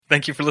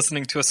Thank you for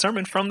listening to a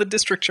sermon from the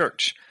District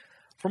Church.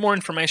 For more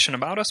information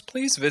about us,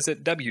 please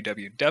visit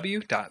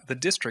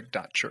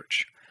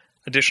www.thedistrict.church.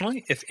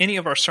 Additionally, if any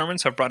of our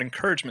sermons have brought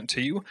encouragement to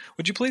you,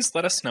 would you please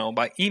let us know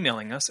by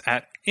emailing us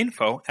at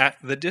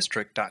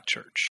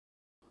info@thedistrict.church.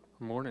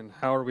 Good morning.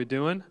 How are we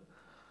doing?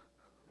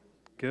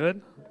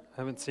 Good? I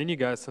haven't seen you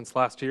guys since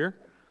last year.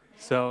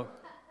 So,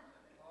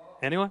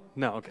 anyone?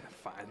 No? Okay,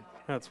 fine.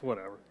 That's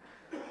whatever.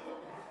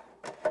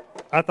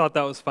 I thought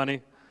that was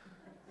funny.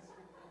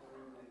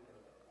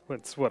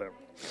 It's whatever.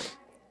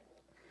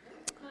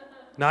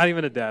 Not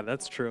even a dad,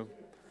 that's true.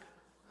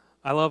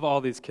 I love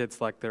all these kids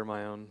like they're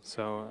my own,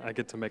 so I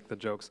get to make the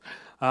jokes.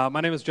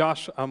 My name is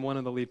Josh. I'm one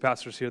of the lead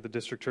pastors here at the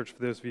District Church.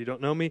 For those of you who don't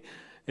know me,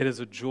 it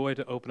is a joy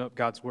to open up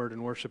God's Word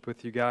and worship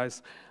with you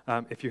guys.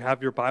 If you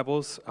have your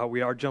Bibles,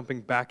 we are jumping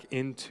back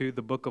into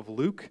the book of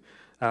Luke.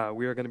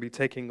 We are going to be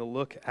taking a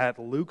look at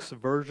Luke's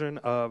version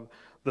of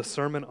the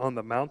Sermon on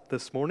the Mount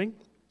this morning.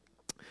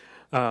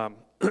 And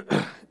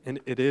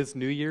it is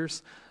New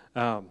Year's.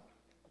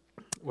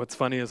 What's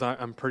funny is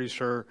I'm pretty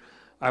sure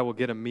I will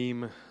get a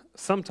meme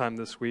sometime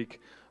this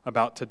week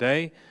about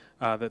today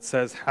that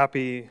says,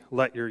 "Happy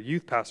Let Your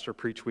Youth Pastor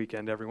Preach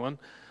Weekend, everyone."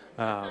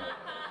 That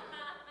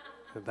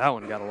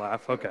one got a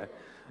laugh. Okay.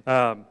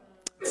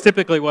 It's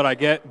typically what I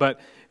get, but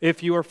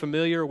if you are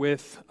familiar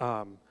with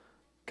kind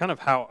of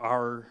how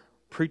our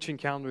preaching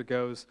calendar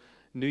goes,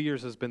 New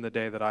Year's has been the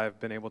day that I've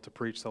been able to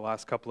preach the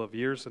last couple of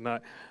years, and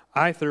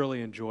I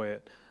thoroughly enjoy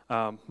it.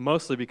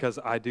 Mostly because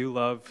I do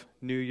love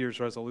New Year's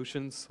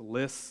resolutions,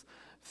 lists,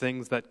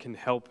 things that can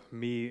help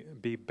me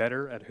be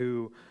better at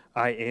who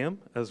I am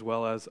as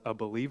well as a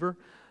believer.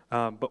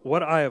 But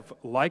what I have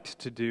liked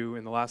to do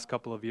in the last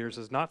couple of years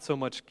is not so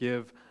much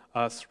give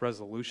us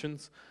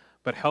resolutions,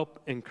 but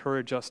help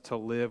encourage us to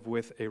live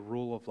with a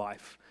rule of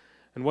life.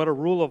 And what a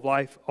rule of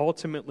life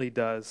ultimately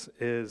does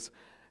is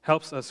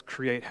helps us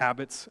create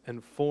habits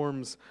and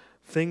forms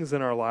things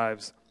in our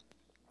lives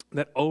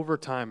that over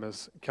time,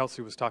 as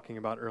Kelsey was talking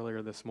about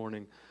earlier this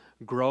morning,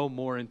 grow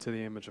more into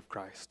the image of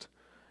Christ.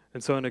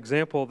 And so an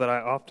example that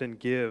I often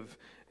give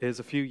is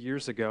a few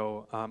years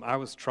ago, I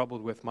was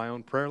troubled with my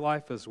own prayer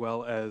life as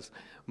well as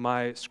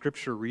my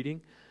scripture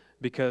reading,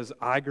 because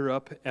I grew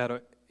up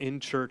in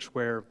church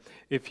where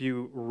if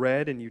you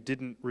read and you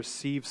didn't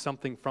receive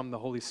something from the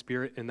Holy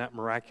Spirit in that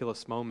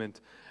miraculous moment,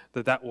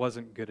 that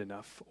wasn't good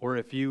enough. Or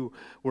if you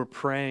were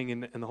praying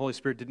and the Holy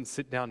Spirit didn't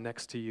sit down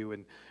next to you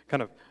and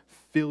kind of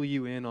fill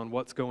you in on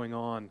what's going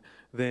on,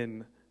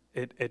 then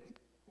it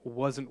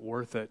wasn't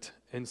worth it.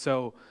 And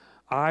so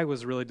I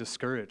was really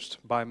discouraged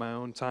by my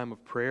own time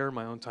of prayer,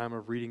 my own time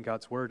of reading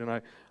God's Word,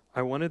 and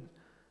I wanted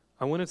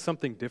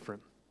something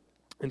different.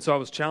 And so I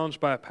was challenged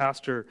by a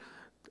pastor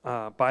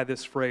by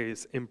this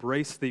phrase,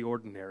 "Embrace the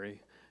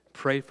ordinary,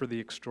 pray for the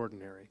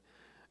extraordinary."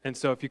 And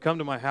so if you come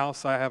to my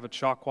house, I have a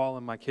chalk wall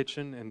in my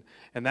kitchen,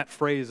 and that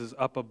phrase is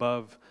up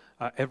above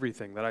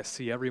everything that I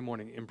see every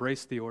morning,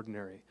 "Embrace the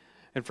ordinary."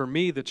 And for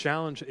me, the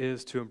challenge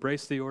is to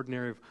embrace the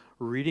ordinary of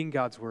reading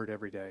God's Word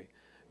every day,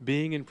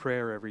 being in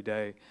prayer every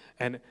day.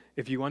 And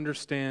if you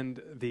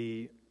understand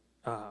the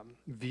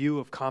view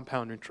of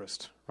compound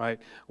interest, right,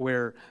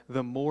 where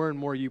the more and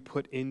more you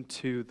put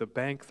into the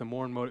bank, the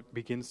more and more it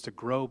begins to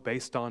grow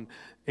based on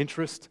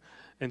interest.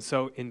 And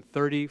so in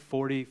 30,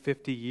 40,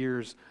 50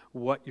 years,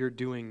 what you're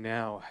doing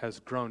now has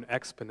grown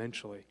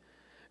exponentially.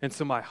 And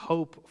so my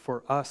hope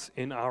for us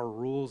in our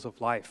rules of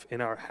life, in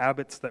our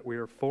habits that we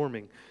are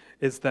forming,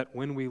 is that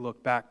when we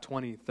look back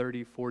 20,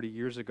 30, 40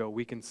 years ago,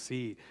 we can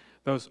see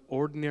those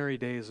ordinary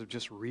days of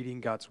just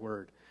reading God's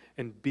Word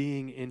and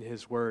being in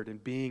His Word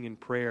and being in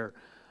prayer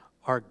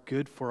are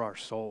good for our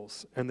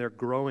souls, and they're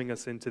growing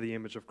us into the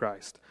image of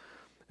Christ.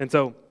 And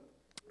so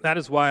that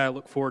is why I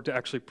look forward to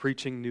actually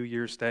preaching New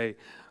Year's Day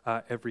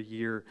every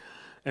year.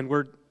 And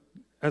we're,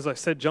 as I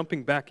said,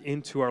 jumping back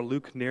into our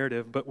Luke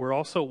narrative, but we're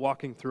also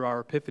walking through our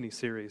Epiphany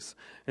series.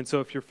 And so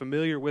if you're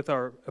familiar with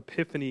our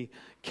Epiphany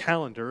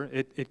calendar,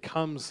 it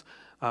comes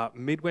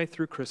midway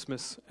through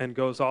Christmas and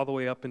goes all the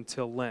way up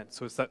until Lent.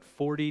 So it's that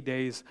 40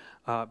 days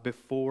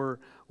before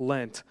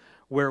Lent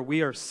where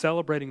we are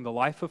celebrating the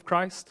life of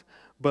Christ,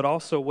 but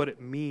also what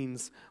it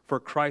means for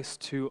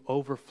Christ to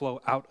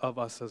overflow out of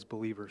us as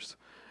believers.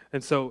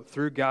 And so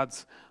through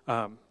God's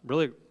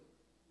really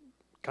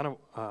kind of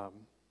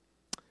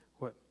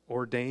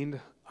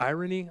ordained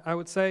irony, I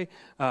would say,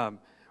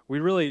 we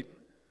really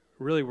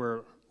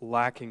were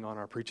lacking on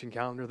our preaching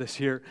calendar this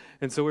year.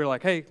 And so we were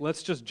like, hey,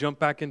 let's just jump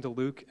back into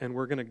Luke, and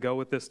we're going to go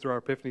with this through our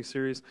Epiphany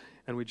series.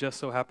 And we just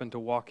so happened to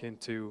walk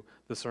into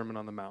the Sermon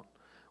on the Mount,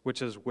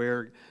 which is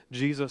where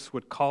Jesus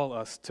would call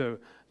us to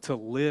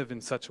live in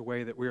such a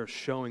way that we are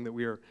showing that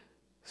we are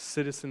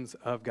citizens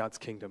of God's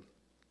kingdom.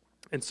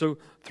 And so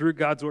through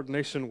God's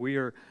ordination, we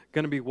are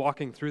going to be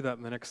walking through that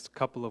in the next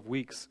couple of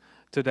weeks.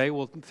 Today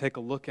we'll take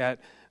a look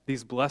at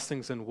these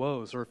blessings and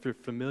woes, or if you're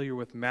familiar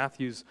with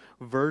Matthew's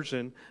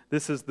version,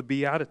 this is the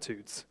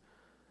Beatitudes.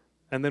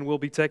 And then we'll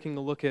be taking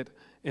a look at,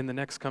 in the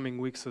next coming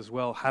weeks as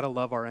well, how to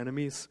love our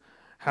enemies,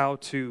 how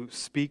to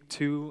speak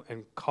to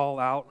and call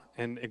out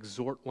and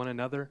exhort one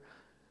another,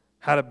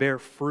 how to bear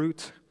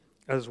fruit,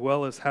 as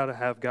well as how to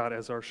have God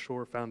as our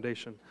sure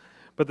foundation.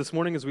 But this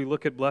morning, as we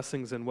look at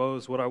blessings and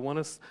woes, what I want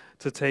us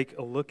to take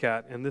a look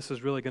at, and this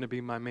is really going to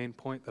be my main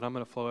point that I'm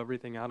going to flow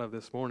everything out of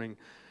this morning,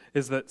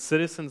 is that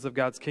citizens of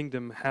God's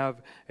kingdom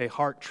have a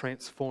heart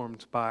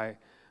transformed by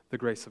the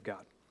grace of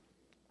God.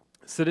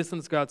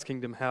 Citizens of God's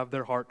kingdom have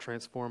their heart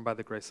transformed by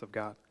the grace of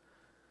God.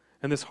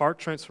 And this heart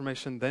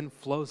transformation then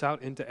flows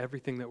out into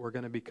everything that we're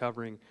going to be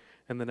covering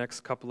in the next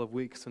couple of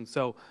weeks. And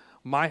so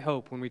my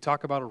hope when we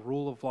talk about a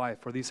rule of life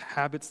or these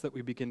habits that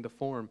we begin to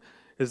form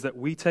is that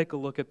we take a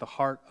look at the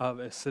heart of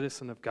a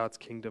citizen of God's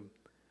kingdom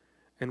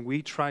and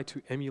we try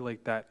to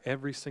emulate that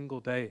every single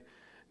day,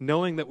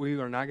 knowing that we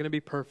are not going to be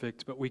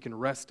perfect, but we can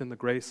rest in the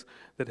grace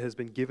that has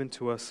been given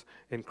to us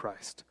in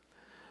Christ.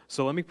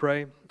 So let me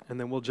pray, and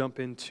then we'll jump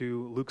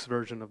into Luke's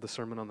version of the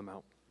Sermon on the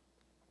Mount.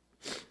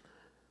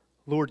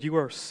 Lord, you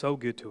are so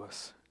good to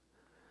us.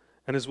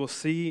 And as we'll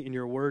see in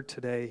your word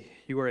today,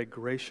 you are a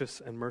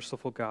gracious and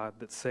merciful God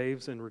that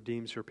saves and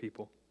redeems your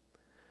people.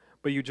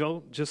 But you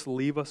don't just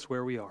leave us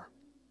where we are.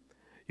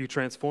 You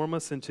transform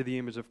us into the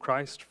image of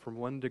Christ from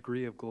one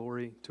degree of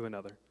glory to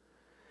another.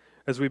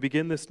 As we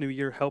begin this new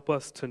year, help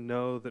us to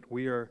know that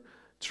we are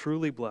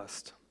truly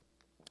blessed,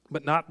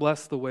 but not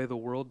blessed the way the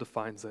world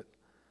defines it.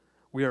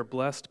 We are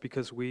blessed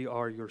because we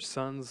are your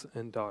sons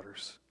and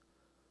daughters.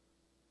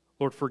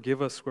 Lord,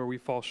 forgive us where we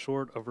fall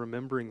short of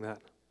remembering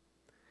that.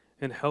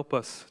 And help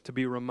us to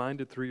be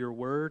reminded through your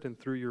word and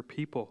through your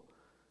people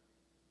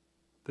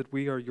that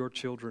we are your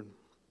children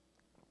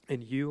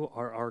and you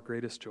are our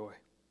greatest joy.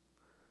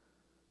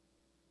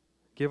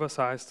 Give us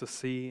eyes to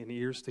see and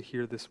ears to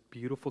hear this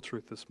beautiful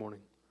truth this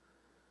morning.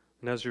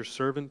 And as your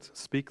servant,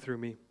 speak through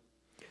me.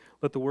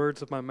 Let the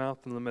words of my mouth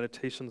and the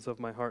meditations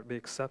of my heart be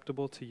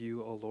acceptable to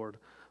you, O Lord,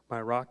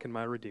 my rock and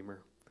my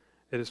redeemer.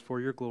 It is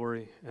for your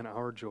glory and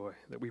our joy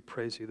that we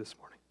praise you this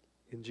morning.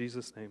 In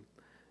Jesus' name,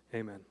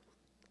 amen.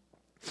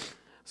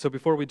 So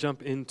before we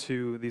jump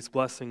into these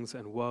blessings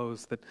and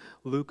woes that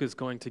Luke is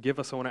going to give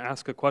us, I want to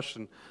ask a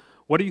question.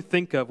 What do you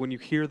think of when you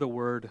hear the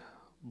word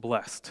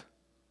blessed?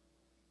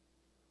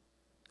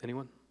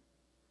 Anyone?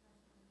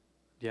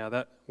 Yeah,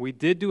 that we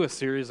did do a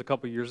series a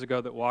couple years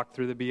ago that walked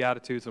through the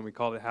Beatitudes, and we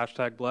called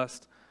it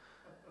 #blessed.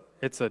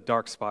 It's a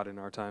dark spot in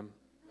our time.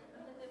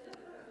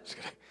 Just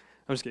kidding.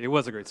 I'm just kidding. It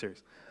was a great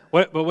series.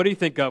 But what do you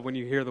think of when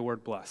you hear the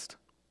word blessed?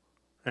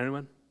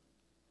 Anyone?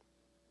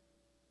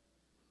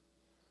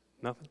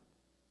 Nothing?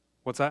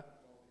 What's that?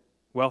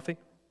 Wealthy?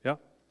 Yeah.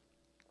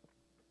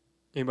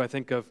 Anybody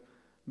think of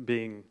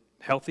being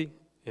healthy,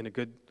 in a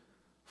good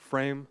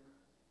frame?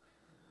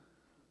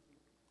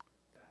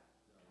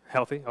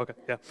 Healthy? Okay,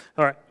 yeah.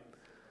 All right.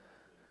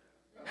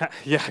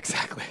 Yeah,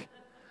 exactly.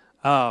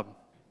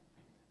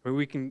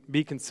 We can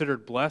be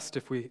considered blessed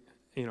if we,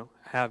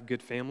 have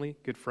good family,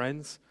 good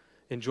friends,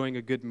 enjoying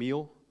a good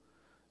meal.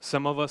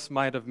 Some of us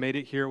might have made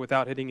it here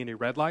without hitting any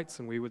red lights,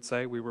 and we would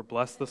say we were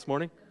blessed this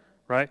morning,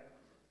 right?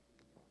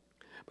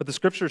 But the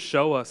scriptures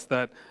show us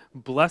that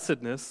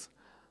blessedness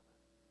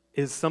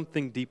is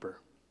something deeper.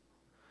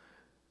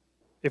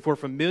 If we're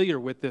familiar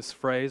with this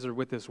phrase or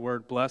with this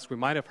word blessed, we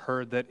might have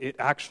heard that it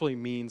actually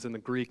means in the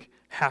Greek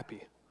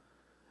happy.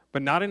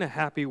 But not in a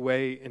happy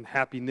way, in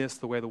happiness,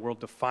 the way the world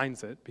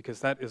defines it,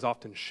 because that is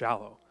often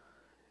shallow.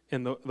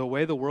 And the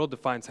way the world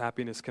defines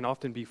happiness can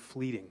often be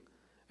fleeting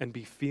and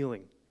be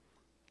feeling.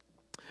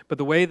 But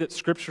the way that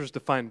scriptures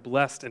define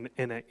blessed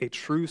in a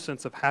true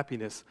sense of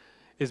happiness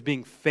is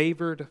being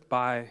favored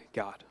by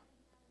God.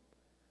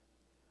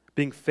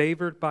 Being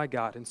favored by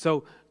God. And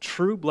so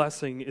true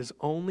blessing is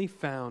only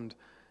found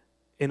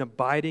in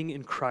abiding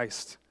in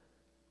Christ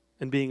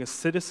and being a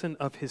citizen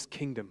of his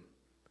kingdom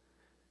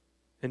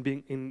and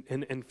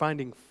being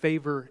finding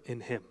favor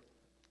in him.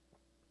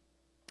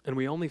 And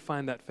we only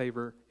find that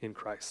favor in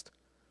Christ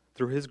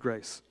through his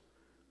grace.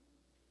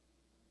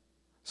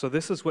 So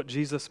this is what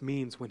Jesus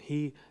means when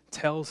he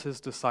tells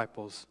his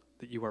disciples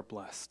that you are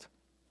blessed.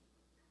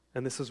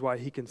 And this is why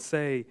he can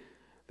say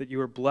that you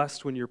are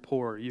blessed when you're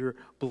poor. You're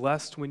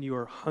blessed when you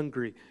are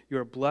hungry. You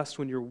are blessed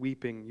when you're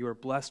weeping. You are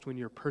blessed when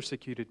you're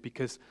persecuted,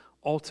 because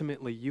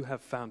ultimately you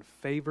have found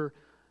favor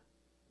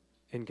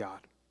in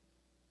God.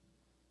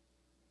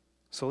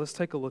 So let's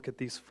take a look at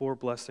these 4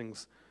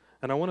 blessings.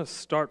 And I want to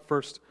start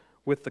first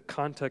with the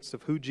context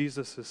of who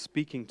Jesus is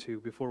speaking to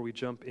before we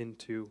jump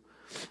into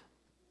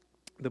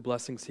the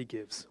blessings he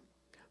gives.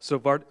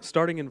 So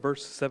starting in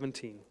verse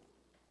 17.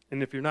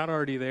 And if you're not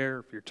already there,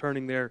 if you're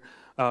turning there,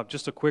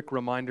 just a quick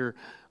reminder,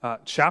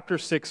 chapter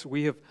 6,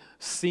 we have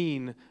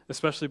seen,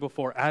 especially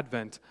before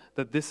Advent,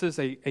 that this is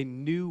a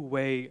new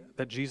way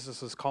that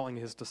Jesus is calling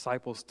his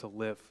disciples to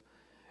live.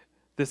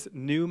 This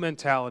new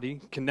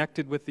mentality,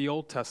 connected with the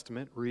Old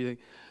Testament, really,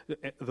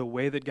 the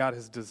way that God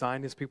has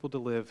designed his people to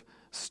live,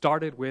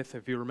 started with,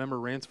 if you remember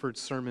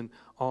Ransford's sermon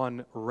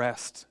on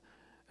rest,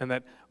 and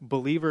that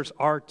believers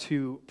are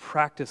to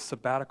practice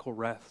sabbatical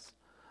rest.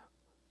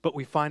 But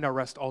we find our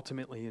rest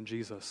ultimately in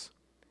Jesus.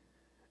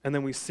 And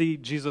then we see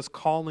Jesus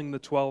calling the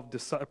 12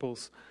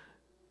 disciples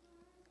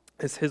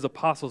as his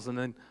apostles and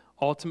then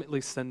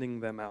ultimately sending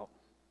them out.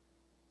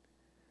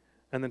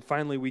 And then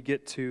finally we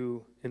get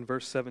to, in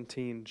verse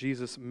 17,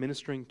 Jesus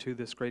ministering to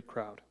this great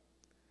crowd.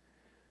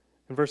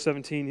 In verse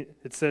 17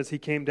 it says, he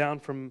came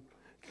down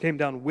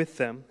with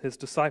them, his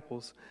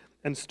disciples,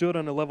 and stood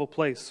on a level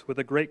place with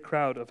a great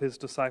crowd of his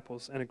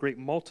disciples and a great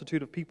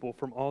multitude of people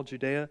from all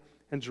Judea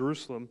and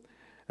Jerusalem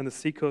and the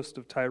seacoast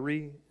of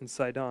Tyre and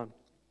Sidon,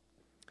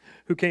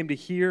 who came to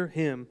hear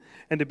him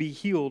and to be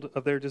healed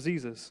of their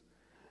diseases.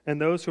 And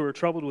those who were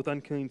troubled with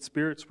unclean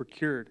spirits were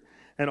cured.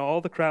 And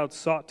all the crowd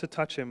sought to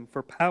touch him,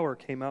 for power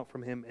came out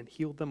from him and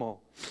healed them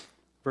all.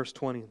 Verse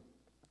 20,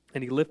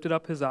 and he lifted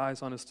up his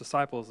eyes on his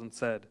disciples and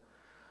said,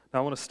 now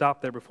I want to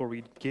stop there before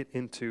we get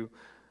into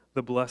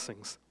the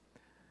blessings.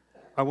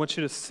 I want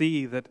you to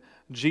see that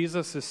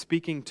Jesus is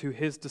speaking to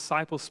his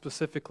disciples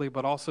specifically,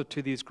 but also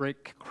to these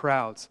great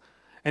crowds.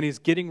 And he's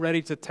getting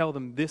ready to tell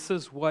them this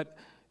is what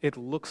it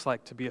looks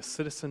like to be a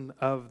citizen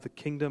of the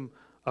kingdom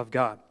of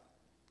God.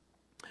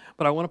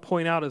 But I want to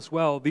point out as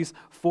well, these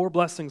 4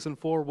 blessings and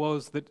 4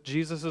 woes that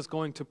Jesus is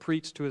going to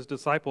preach to his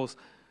disciples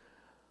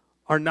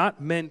are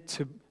not meant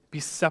to be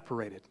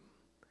separated.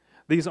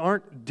 These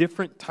aren't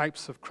different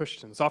types of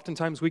Christians.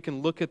 Oftentimes we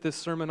can look at this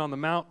Sermon on the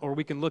Mount, or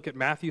we can look at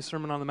Matthew's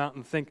Sermon on the Mount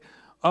and think,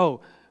 oh,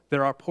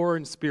 there are poor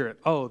in spirit.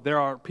 Oh, there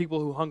are people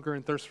who hunger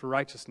and thirst for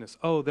righteousness.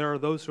 Oh, there are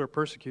those who are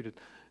persecuted.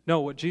 No,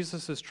 what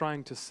Jesus is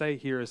trying to say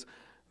here is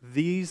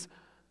these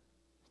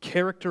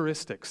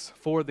characteristics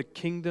for the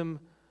kingdom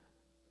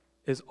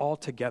is all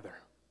together.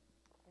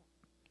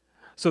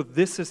 So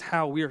this is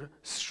how we're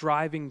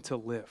striving to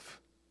live.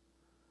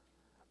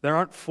 There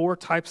aren't 4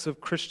 types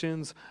of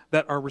Christians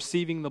that are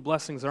receiving the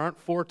blessings. There aren't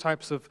 4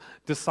 types of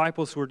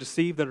disciples who are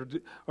deceived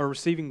that are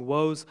receiving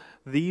woes.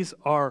 These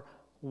are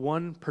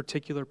one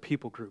particular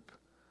people group,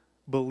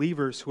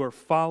 believers who are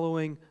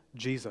following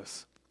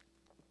Jesus.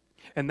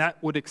 And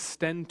that would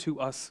extend to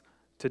us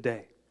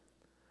today.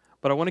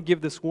 But I want to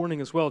give this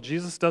warning as well.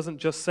 Jesus doesn't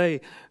just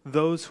say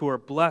those who are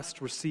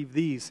blessed receive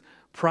these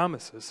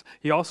promises.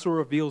 He also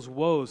reveals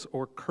woes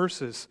or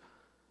curses,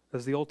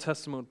 as the Old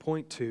Testament would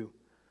point to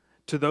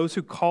those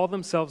who call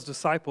themselves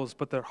disciples,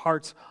 but their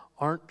hearts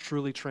aren't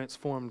truly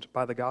transformed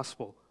by the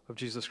gospel of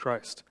Jesus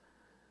Christ.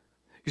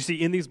 You see,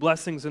 in these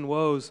blessings and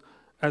woes,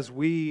 as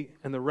we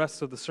and the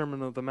rest of the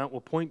Sermon on the Mount will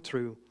point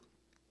to,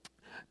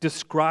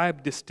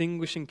 describe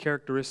distinguishing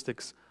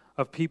characteristics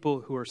of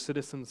people who are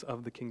citizens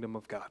of the kingdom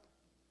of God.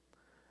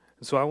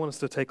 And so I want us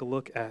to take a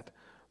look at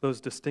those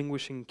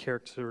distinguishing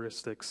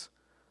characteristics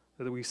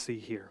that we see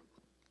here.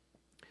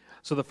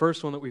 So the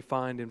first one that we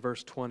find in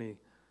verse 20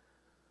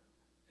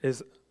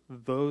 is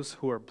those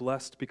who are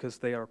blessed because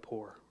they are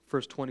poor.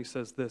 Verse 20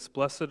 says this,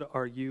 blessed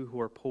are you who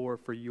are poor,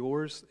 for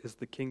yours is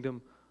the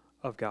kingdom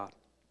of God.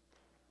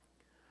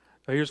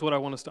 Now here's what I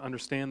want us to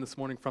understand this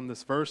morning from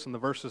this verse and the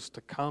verses to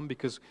come,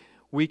 because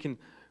we can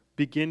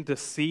begin to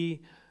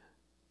see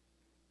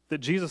that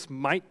Jesus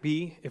might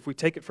be, if we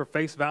take it for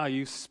face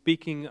value,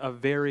 speaking of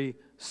very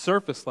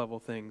surface level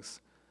things.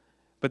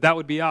 But that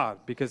would be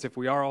odd, because if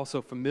we are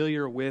also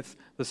familiar with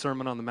the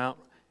Sermon on the Mount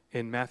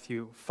in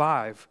Matthew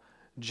 5,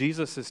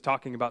 Jesus is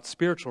talking about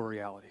spiritual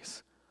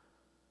realities.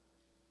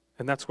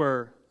 And that's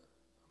where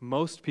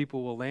most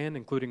people will land,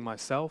 including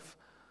myself.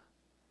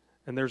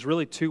 And there's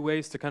really 2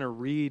 ways to kind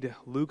of read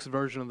Luke's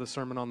version of the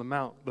Sermon on the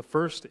Mount. The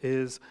first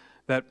is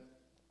that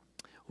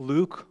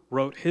Luke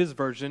wrote his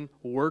version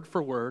word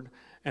for word,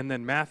 and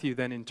then Matthew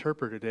then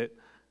interpreted it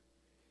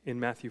in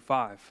Matthew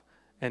 5.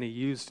 And he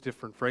used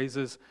different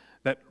phrases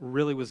that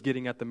really was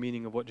getting at the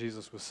meaning of what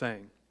Jesus was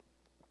saying.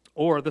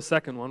 Or the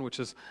second one,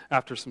 which is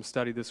after some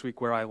study this week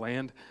where I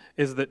land,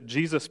 is that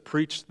Jesus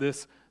preached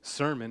this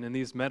sermon and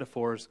these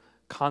metaphors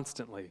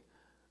constantly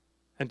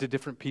and to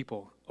different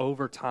people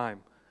over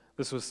time.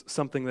 This was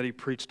something that he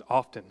preached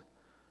often.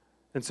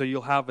 And so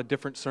you'll have a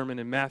different sermon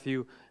in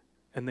Matthew,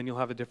 and then you'll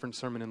have a different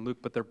sermon in Luke,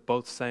 but they're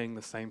both saying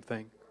the same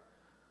thing.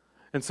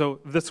 And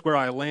so that's where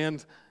I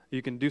land.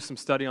 You can do some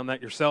study on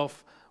that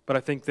yourself, but I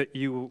think that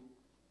you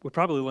would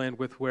probably land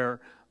with where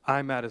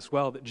I'm at as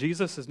well, that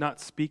Jesus is not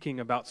speaking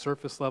about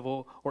surface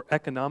level or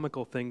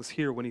economical things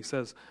here when he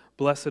says,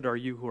 blessed are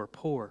you who are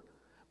poor.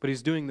 But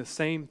he's doing the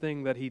same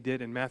thing that he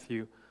did in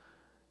Matthew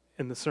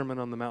in the Sermon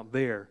on the Mount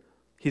there.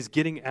 He's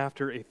getting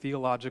after a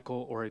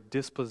theological or a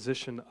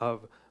disposition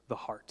of the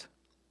heart.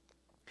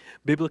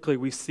 Biblically,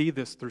 we see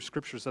this through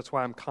scriptures. That's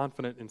why I'm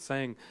confident in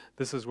saying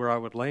this is where I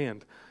would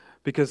land.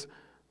 Because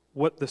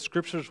what the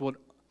scriptures would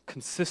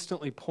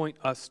consistently point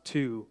us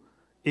to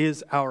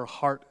is our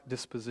heart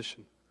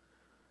disposition.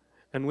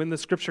 And when the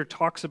scripture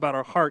talks about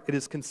our heart, it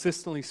is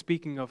consistently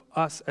speaking of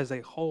us as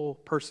a whole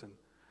person.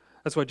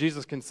 That's why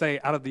Jesus can say,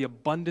 out of the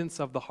abundance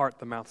of the heart,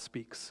 the mouth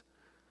speaks.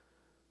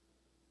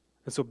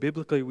 And so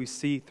biblically, we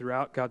see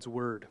throughout God's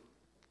word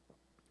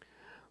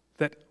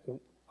that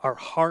our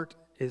heart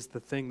is the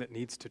thing that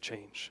needs to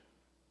change.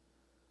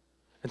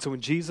 And so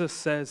when Jesus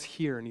says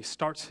here, and he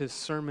starts his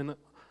sermon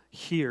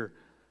here,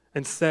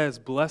 and says,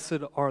 blessed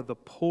are the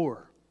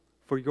poor,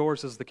 for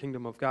yours is the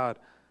kingdom of God,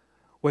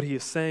 what he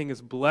is saying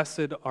is,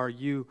 blessed are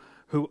you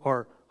who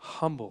are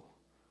humble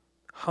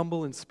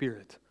in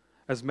spirit.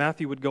 As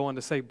Matthew would go on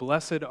to say,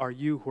 blessed are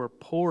you who are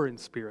poor in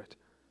spirit,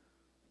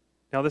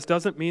 Now, this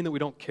doesn't mean that we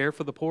don't care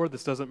for the poor.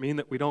 This doesn't mean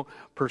that we don't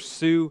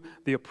pursue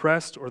the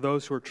oppressed or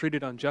those who are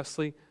treated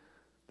unjustly.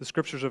 The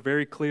scriptures are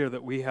very clear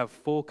that we have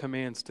full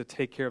commands to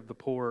take care of the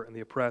poor and the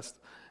oppressed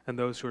and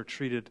those who are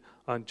treated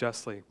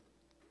unjustly.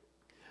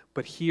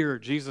 But here,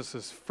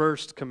 Jesus'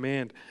 first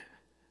command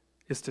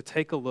is to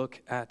take a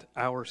look at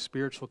our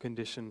spiritual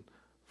condition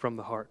from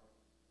the heart.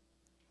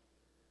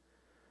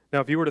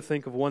 Now, if you were to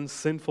think of one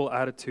sinful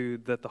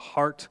attitude that the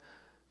heart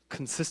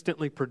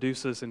consistently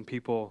produces in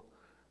people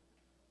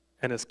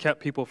and has kept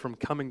people from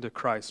coming to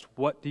Christ,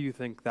 what do you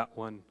think that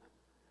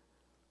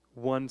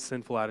one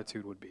sinful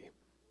attitude would be?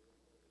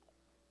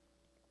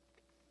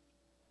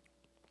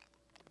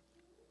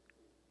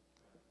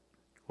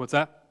 What's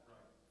that?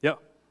 Yeah,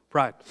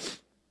 pride.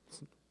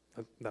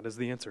 That is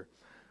the answer.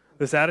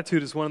 This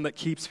attitude is one that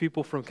keeps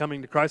people from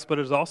coming to Christ, but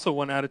it is also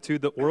one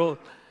attitude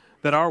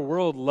that our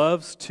world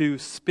loves to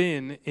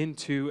spin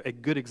into a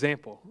good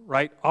example,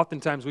 right?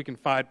 Oftentimes we can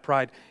find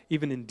pride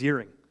even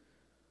endearing,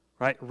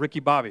 right? Ricky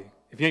Bobby,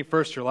 if you ain't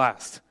first, you're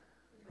last,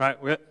 right?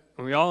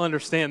 We all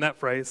understand that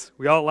phrase.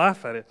 We all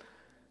laugh at it.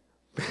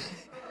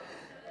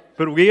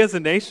 But we as a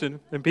nation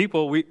and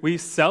people, we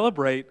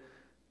celebrate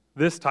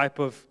this type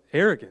of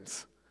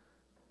arrogance,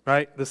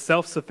 right? The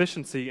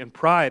self-sufficiency and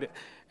pride.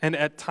 And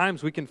at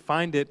times we can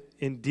find it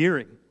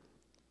endearing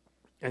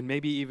and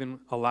maybe even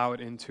allow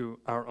it into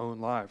our own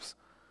lives.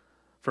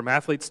 From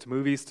athletes to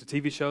movies to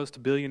TV shows to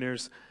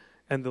billionaires,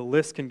 and the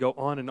list can go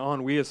on and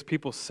on. We as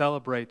people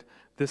celebrate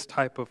this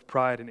type of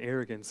pride and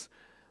arrogance,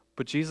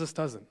 but Jesus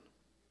doesn't.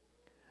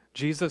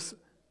 Jesus'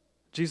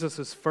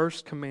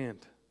 first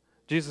command,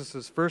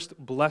 Jesus' first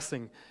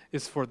blessing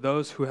is for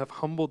those who have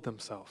humbled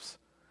themselves.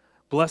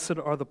 Blessed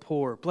are the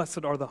poor,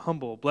 blessed are the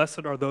humble,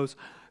 blessed are those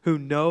who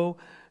know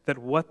that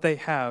what they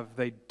have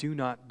they do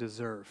not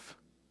deserve.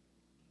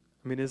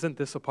 I mean, isn't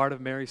this a part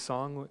of Mary's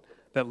song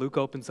that Luke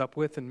opens up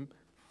with in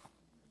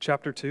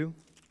chapter 2?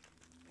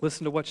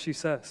 Listen to what she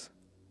says.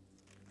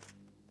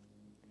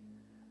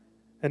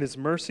 And his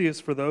mercy is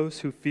for those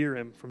who fear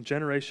him from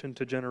generation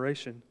to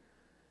generation.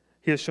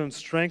 He has shown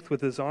strength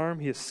with his arm.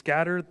 He has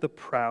scattered the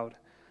proud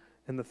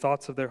in the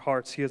thoughts of their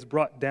hearts. He has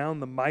brought down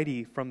the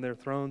mighty from their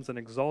thrones and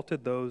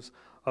exalted those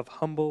of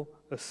humble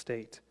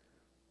estate.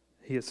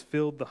 He has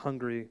filled the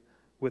hungry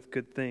with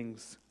good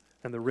things,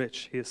 and the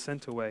rich he has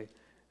sent away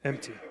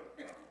empty.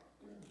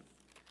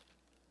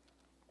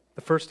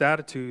 The first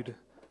attitude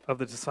of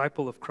the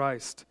disciple of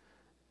Christ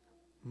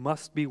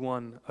must be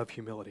one of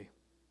humility,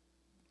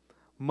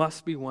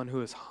 must be one who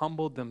has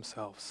humbled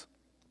themselves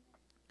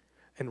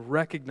and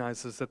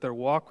recognizes that their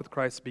walk with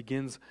Christ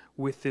begins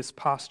with this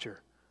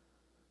posture.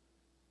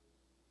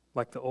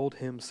 Like the old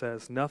hymn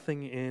says,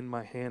 nothing in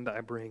my hand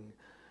I bring,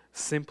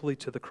 simply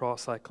to the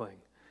cross I cling.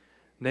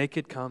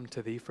 Naked come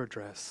to thee for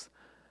dress,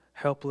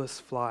 helpless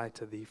fly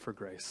to thee for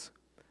grace.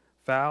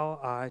 Foul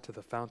I to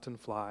the fountain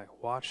fly,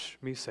 watch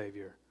me,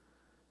 Savior,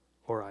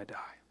 or I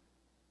die.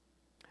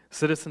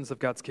 Citizens of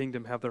God's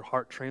kingdom have their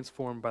heart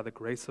transformed by the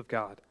grace of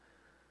God.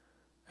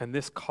 And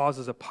this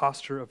causes a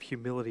posture of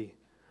humility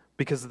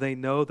because they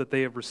know that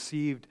they have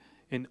received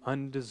an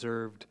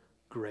undeserved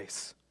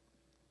grace.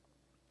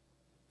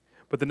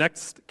 But the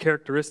next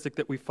characteristic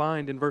that we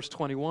find in verse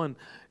 21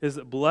 is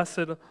that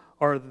blessed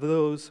are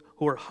those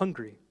who are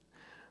hungry.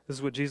 This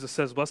is what Jesus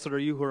says, blessed are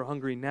you who are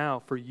hungry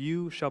now, for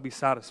you shall be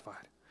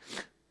satisfied.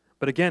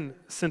 But again,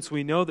 since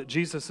we know that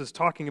Jesus is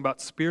talking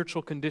about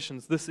spiritual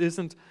conditions, this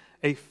isn't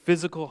a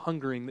physical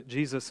hungering that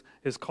Jesus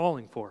is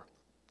calling for.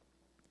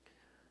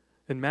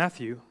 In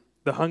Matthew,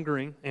 the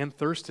hungering and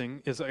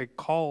thirsting is a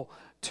call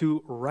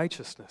to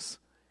righteousness.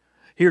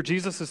 Here,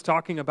 Jesus is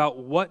talking about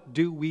what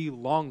do we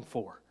long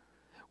for?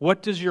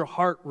 What does your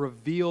heart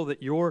reveal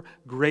that your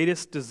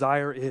greatest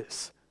desire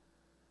is?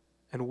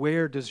 And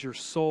where does your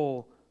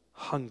soul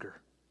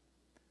hunger?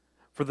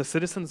 For the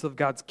citizens of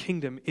God's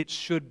kingdom, it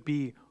should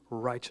be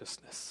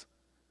righteousness.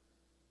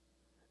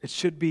 It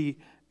should be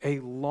a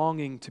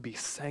longing to be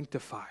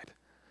sanctified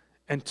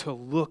and to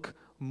look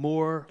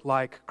more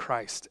like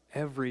Christ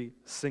every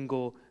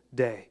single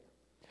day.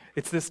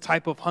 It's this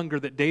type of hunger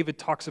that David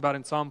talks about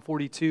in Psalm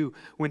 42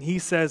 when he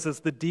says, as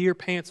the deer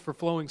pants for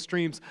flowing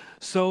streams,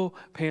 so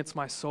pants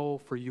my soul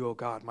for you, O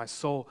God. My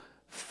soul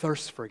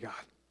thirsts for God.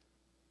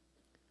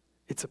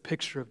 It's a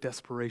picture of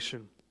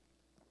desperation.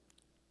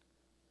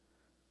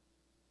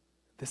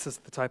 This is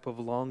the type of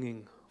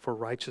longing for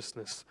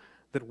righteousness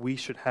that we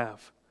should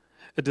have.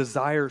 A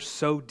desire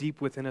so deep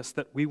within us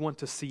that we want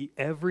to see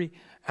every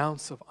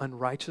ounce of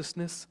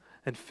unrighteousness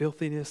and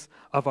filthiness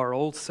of our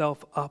old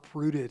self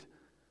uprooted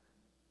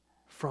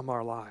from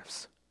our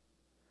lives.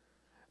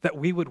 That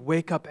we would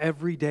wake up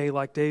every day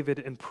like David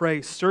and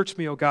pray, search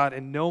me, O God,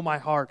 and know my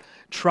heart.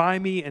 Try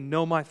me and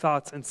know my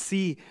thoughts and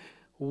see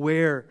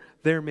where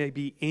there may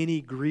be any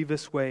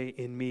grievous way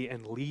in me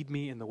and lead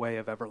me in the way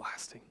of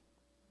everlasting.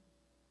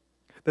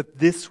 That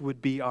this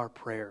would be our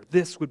prayer.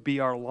 This would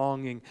be our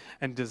longing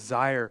and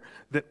desire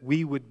that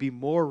we would be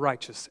more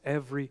righteous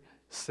every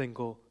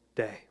single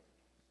day.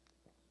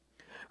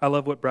 I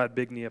love what Brad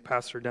Bigney, a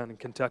pastor down in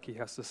Kentucky,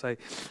 has to say.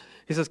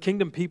 He says,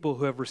 kingdom people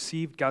who have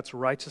received God's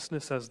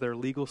righteousness as their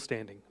legal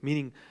standing,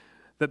 meaning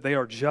that they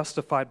are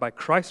justified by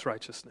Christ's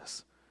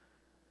righteousness.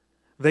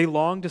 They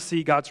long to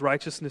see God's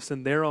righteousness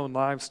in their own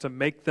lives to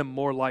make them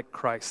more like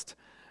Christ,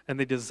 and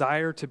they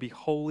desire to be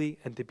holy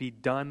and to be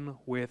done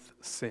with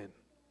sin.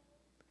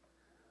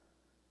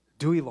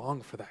 Do we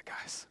long for that,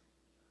 guys?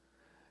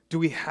 Do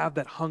we have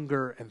that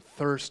hunger and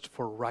thirst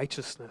for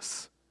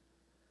righteousness?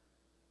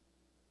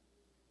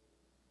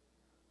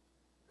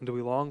 And do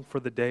we long for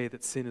the day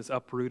that sin is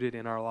uprooted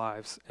in our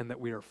lives and that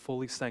we are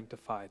fully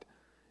sanctified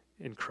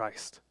in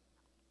Christ?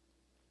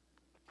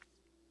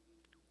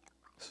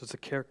 So it's a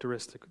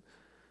characteristic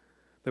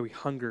that we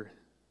hunger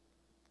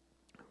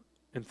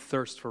and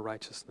thirst for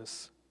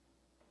righteousness.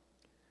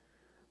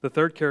 The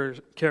third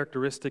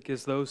characteristic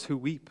is those who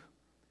weep.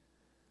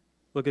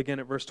 Look again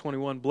at verse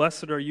 21.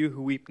 Blessed are you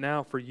who weep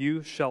now, for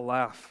you shall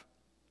laugh.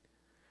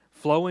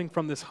 Flowing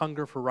from this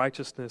hunger for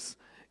righteousness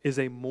is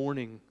a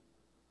mourning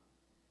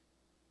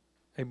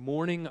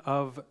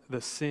of the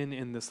sin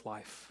in this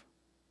life.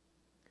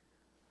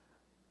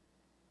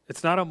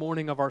 It's not a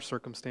mourning of our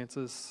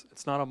circumstances.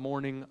 It's not a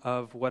mourning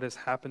of what has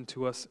happened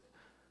to us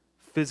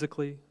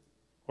physically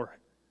or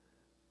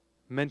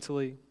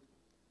mentally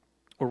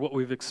or what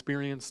we've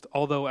experienced.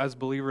 Although as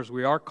believers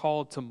we are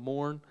called to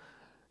mourn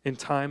in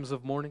times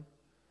of mourning.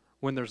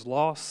 When there's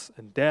loss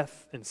and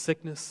death and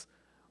sickness,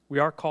 we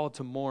are called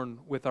to mourn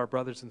with our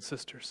brothers and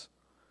sisters.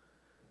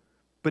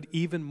 But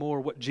even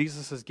more, what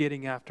Jesus is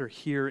getting after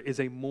here is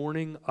a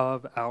mourning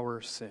of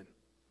our sin.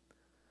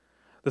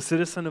 The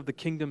citizen of the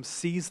kingdom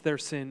sees their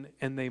sin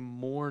and they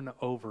mourn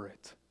over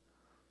it.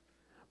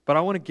 But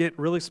I want to get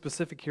really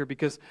specific here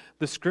because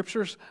the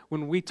scriptures,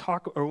 when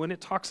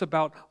it talks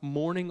about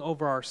mourning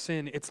over our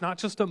sin, it's not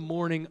just a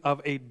mourning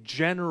of a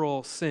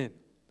general sin.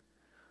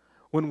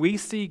 When we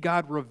see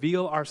God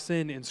reveal our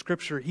sin in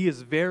Scripture, He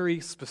is very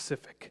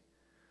specific.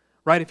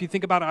 Right? If you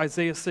think about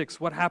Isaiah 6,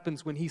 what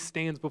happens when he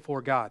stands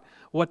before God?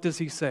 What does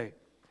he say?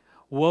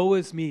 Woe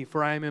is me,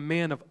 for I am a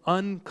man of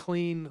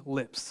unclean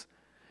lips,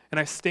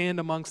 and I stand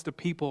amongst a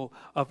people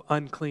of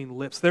unclean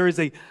lips. There is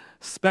a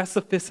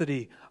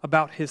specificity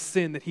about his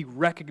sin that he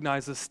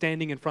recognizes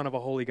standing in front of a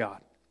holy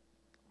God.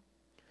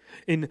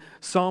 In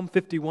Psalm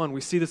 51,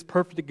 we see this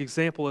perfect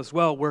example as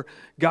well, where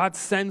God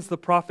sends the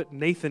prophet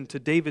Nathan to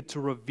David to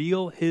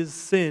reveal his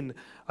sin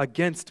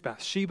against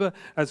Bathsheba,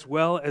 as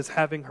well as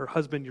having her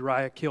husband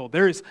Uriah killed.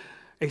 There is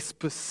a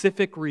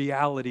specific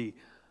reality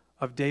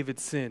of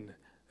David's sin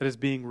that is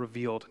being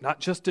revealed, not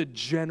just a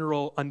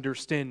general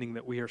understanding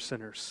that we are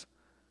sinners.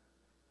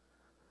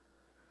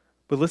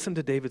 But listen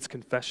to David's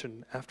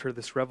confession after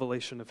this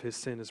revelation of his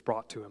sin is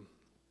brought to him.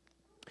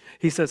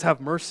 He says, "Have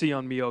mercy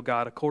on me, O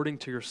God, according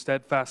to your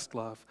steadfast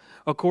love.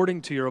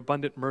 According to your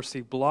abundant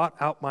mercy, blot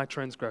out my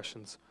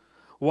transgressions.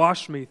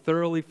 Wash me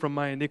thoroughly from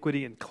my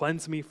iniquity and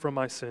cleanse me from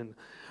my sin.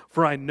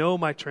 For I know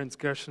my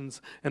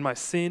transgressions, and my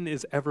sin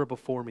is ever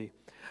before me.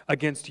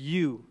 Against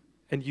you,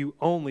 and you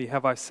only,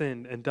 have I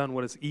sinned and done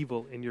what is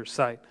evil in your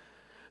sight,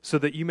 so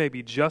that you may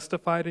be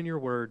justified in your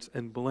words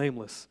and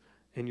blameless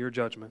in your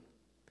judgment."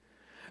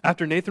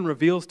 After Nathan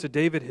reveals to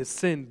David his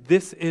sin,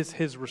 this is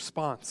his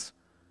response.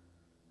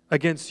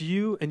 "Against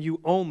you and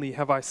you only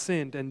have I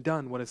sinned and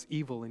done what is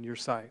evil in your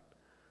sight."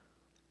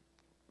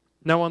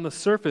 Now on the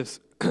surface,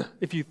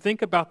 if you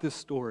think about this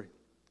story,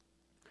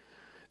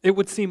 it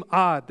would seem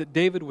odd that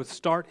David would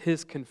start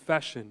his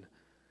confession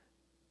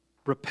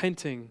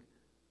repenting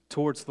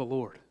towards the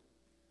Lord.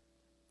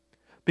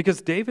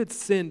 Because David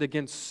sinned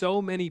against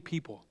so many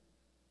people.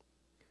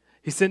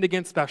 He sinned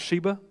against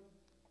Bathsheba.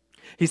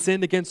 He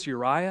sinned against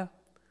Uriah.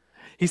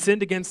 He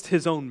sinned against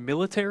his own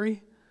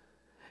military.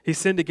 He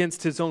sinned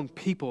against his own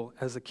people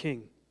as a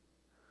king.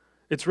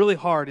 It's really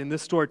hard in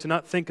this story to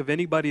not think of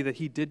anybody that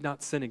he did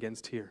not sin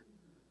against here.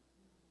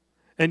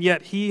 And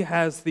yet he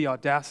has the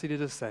audacity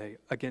to say,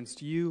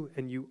 "Against you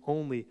and you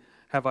only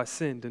have I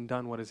sinned and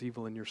done what is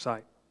evil in your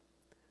sight."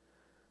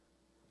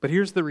 But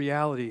here's the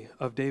reality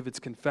of David's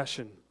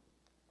confession.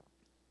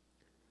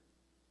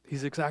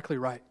 He's exactly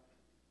right.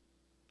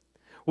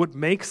 What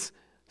makes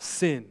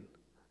sin,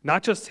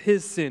 not just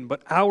his sin,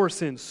 but our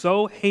sin,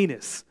 so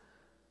heinous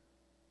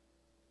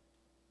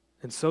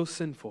and so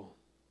sinful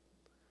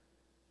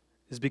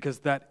is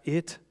because that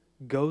it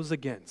goes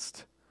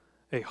against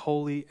a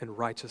holy and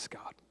righteous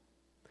God.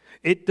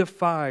 It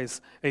defies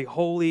a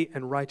holy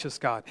and righteous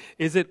God.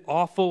 Is it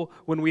awful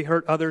when we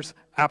hurt others?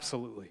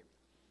 Absolutely.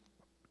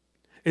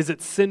 Is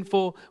it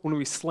sinful when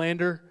we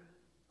slander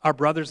our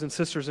brothers and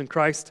sisters in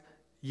Christ?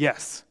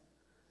 Yes.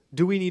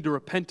 Do we need to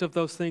repent of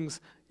those things?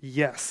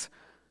 Yes.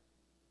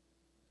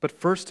 But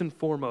first and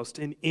foremost,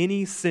 in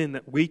any sin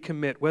that we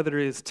commit, whether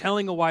it is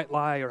telling a white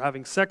lie or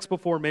having sex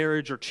before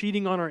marriage or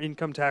cheating on our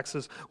income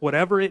taxes,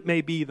 whatever it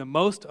may be, the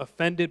most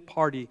offended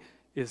party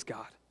is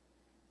God.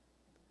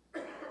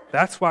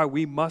 That's why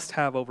we must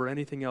have over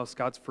anything else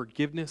God's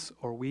forgiveness,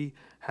 or we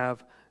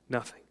have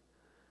nothing.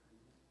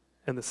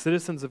 And the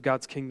citizens of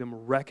God's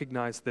kingdom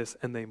recognize this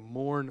and they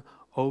mourn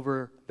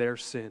over their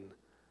sin.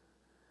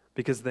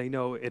 because they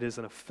know it is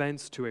an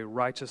offense to a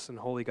righteous and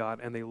holy God,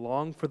 and they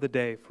long for the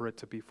day for it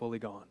to be fully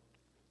gone.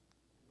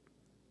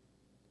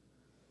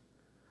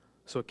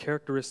 So a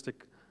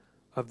characteristic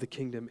of the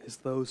kingdom is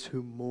those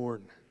who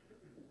mourn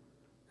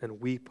and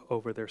weep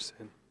over their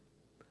sin.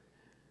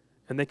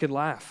 And they can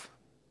laugh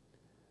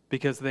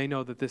because they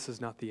know that this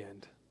is not the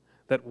end.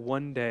 That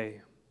one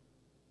day,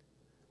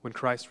 when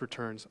Christ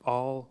returns,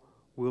 all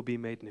will be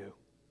made new,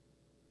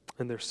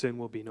 and their sin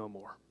will be no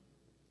more.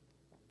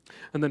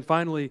 And then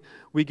finally,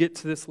 we get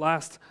to this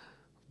last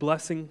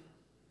blessing,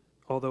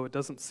 although it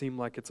doesn't seem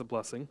like it's a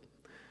blessing.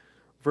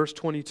 Verse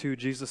 22,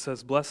 Jesus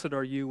says, "Blessed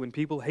are you when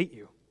people hate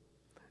you,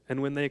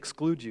 and when they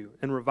exclude you,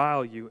 and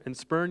revile you, and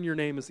spurn your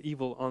name as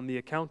evil on the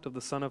account of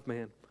the Son of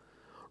Man.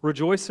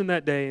 Rejoice in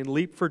that day, and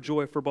leap for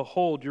joy, for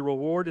behold, your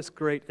reward is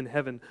great in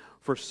heaven,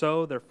 for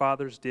so their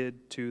fathers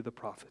did to the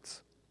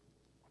prophets."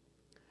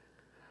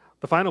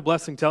 The final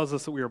blessing tells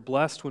us that we are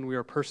blessed when we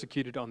are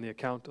persecuted on the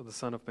account of the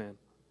Son of Man.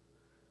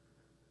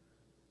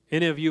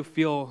 Any of you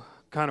feel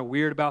kind of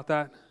weird about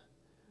that?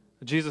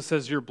 Jesus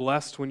says you're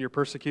blessed when you're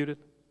persecuted.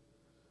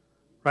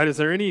 Right? Is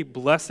there any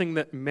blessing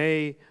that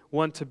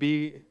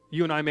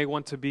you and I may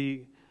want to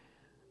be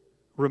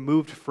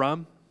removed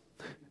from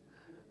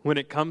when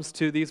it comes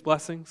to these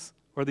blessings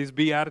or these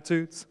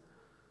beatitudes?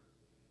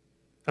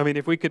 I mean,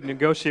 if we could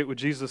negotiate with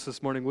Jesus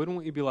this morning, wouldn't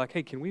we be like,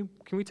 hey, can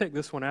we take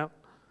this one out?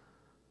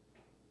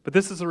 But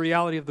this is the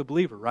reality of the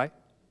believer, right?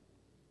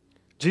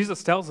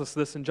 Jesus tells us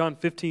this in John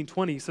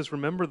 15:20. He says,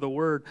 "Remember the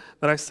word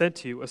that I said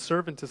to you, a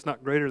servant is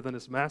not greater than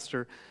his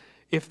master.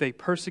 If they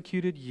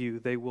persecuted me,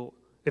 they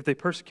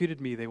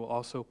will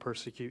also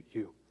persecute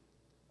you."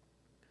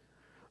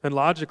 And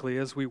logically,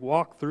 as we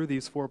walk through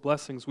these four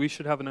blessings, we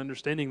should have an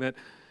understanding that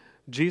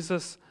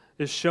Jesus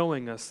is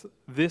showing us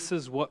this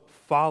is what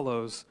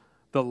follows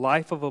the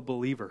life of a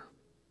believer.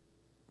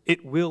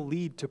 It will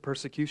lead to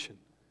persecution.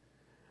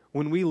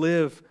 When we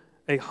live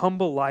a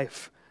humble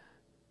life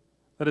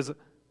that is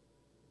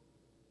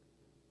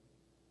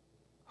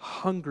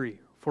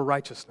hungry for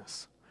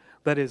righteousness,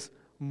 that is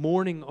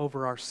mourning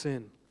over our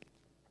sin,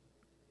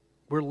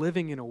 we're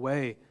living in a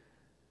way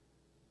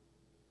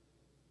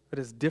that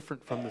is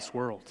different from this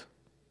world.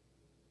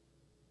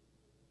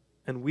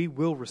 And we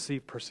will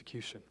receive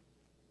persecution.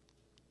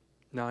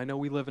 Now, I know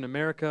we live in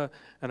America,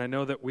 and I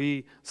know that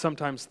we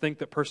sometimes think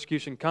that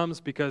persecution comes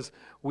because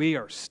we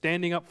are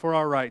standing up for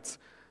our rights.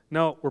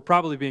 No, we're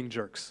probably being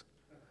jerks.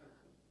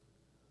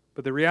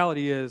 But the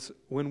reality is,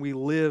 when we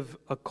live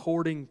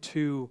according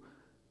to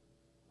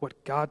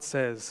what God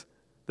says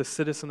the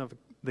citizen of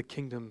the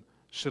kingdom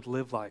should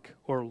live like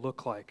or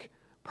look like,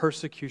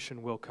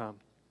 persecution will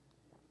come.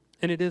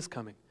 And it is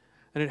coming,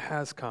 and it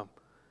has come.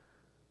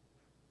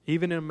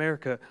 Even in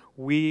America,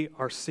 we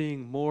are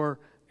seeing more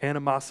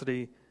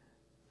animosity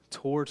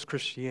towards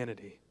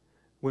Christianity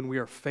when we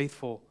are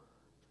faithful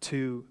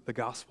to the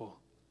gospel.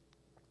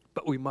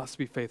 But we must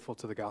be faithful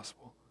to the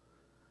gospel.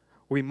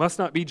 We must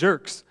not be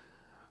jerks,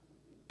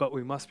 but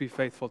we must be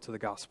faithful to the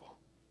gospel.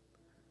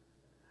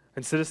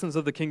 And citizens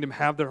of the kingdom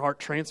have their heart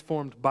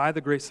transformed by the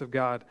grace of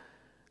God.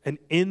 And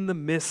in the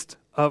midst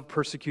of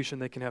persecution,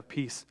 they can have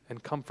peace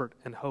and comfort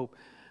and hope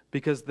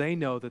because they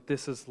know that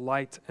this is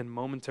light and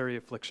momentary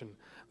affliction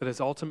that is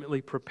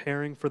ultimately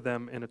preparing for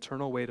them an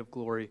eternal weight of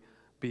glory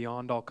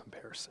beyond all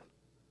comparison.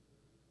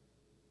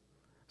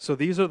 So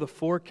these are the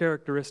four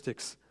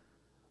characteristics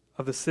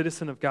of the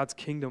citizen of God's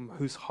kingdom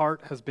whose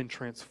heart has been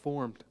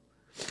transformed.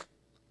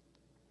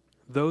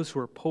 Those who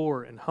are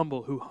poor and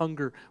humble, who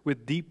hunger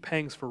with deep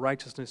pangs for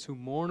righteousness, who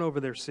mourn over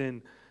their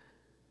sin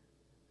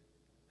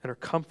and are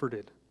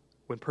comforted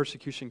when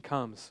persecution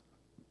comes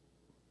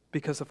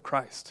because of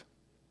Christ.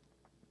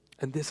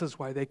 And this is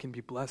why they can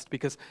be blessed,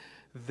 because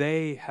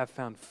they have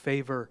found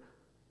favor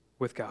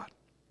with God.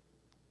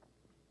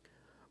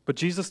 But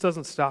Jesus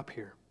doesn't stop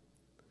here.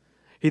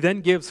 He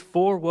then gives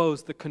four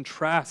woes that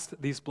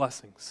contrast these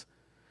blessings.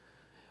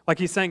 Like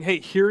he's saying, hey,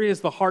 here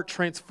is the heart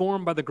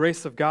transformed by the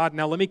grace of God.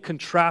 Now let me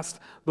contrast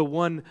the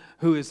one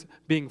who is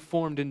being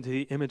formed into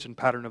the image and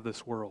pattern of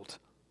this world.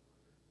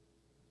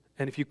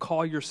 And if you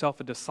call yourself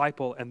a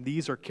disciple and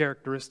these are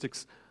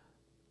characteristics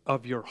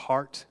of your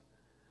heart,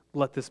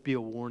 let this be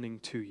a warning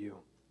to you.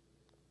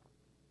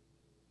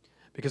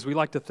 Because we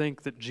like to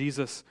think that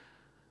Jesus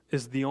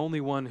is the only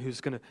one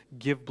who's going to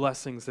give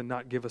blessings and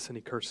not give us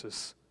any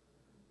curses.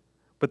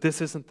 But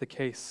this isn't the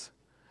case.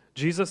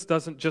 Jesus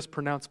doesn't just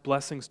pronounce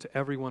blessings to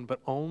everyone, but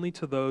only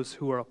to those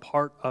who are a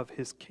part of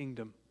his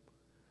kingdom.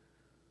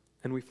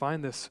 And we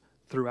find this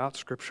throughout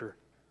Scripture.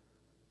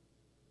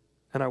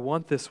 And I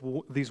want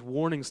these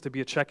warnings to be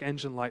a check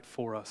engine light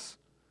for us.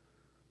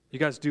 You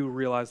guys do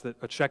realize that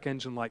a check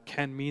engine light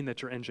can mean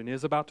that your engine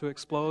is about to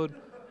explode,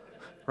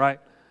 right?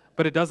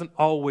 But it doesn't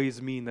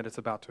always mean that it's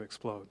about to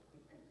explode.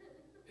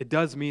 It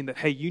does mean that,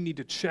 hey, you need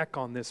to check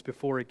on this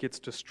before it gets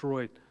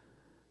destroyed.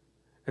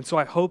 And so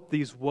I hope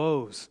these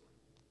woes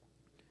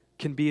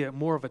can be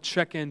more of a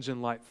check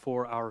engine light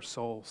for our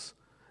souls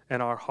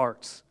and our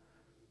hearts.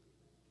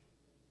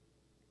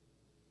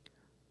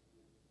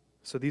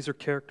 So these are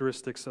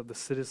characteristics of the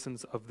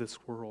citizens of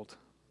this world.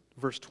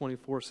 Verse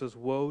 24 says,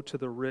 "Woe to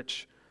the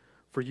rich,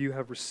 for you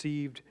have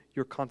received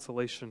your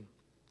consolation."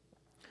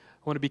 I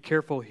want to be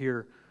careful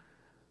here,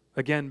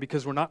 again,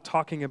 because we're not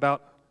talking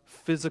about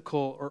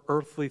physical or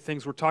earthly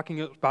things. We're talking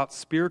about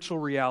spiritual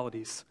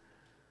realities.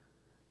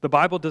 The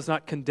Bible does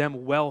not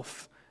condemn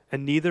wealth,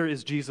 and neither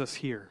is Jesus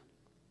here.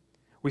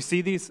 We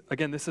see these,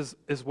 again, this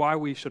is why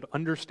we should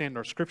understand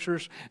our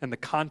scriptures and the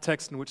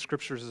context in which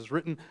scriptures is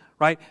written,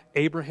 right?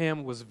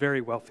 Abraham was very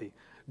wealthy.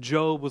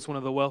 Job was one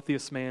of the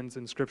wealthiest men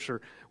in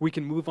scripture. We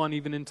can move on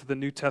even into the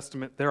New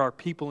Testament. There are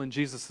people in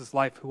Jesus'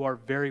 life who are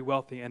very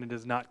wealthy, and it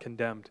is not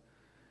condemned.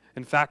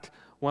 In fact,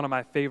 one of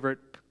my favorite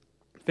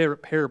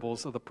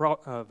parables of the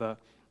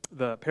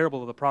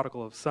parable of the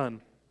prodigal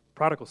son.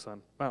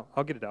 Wow,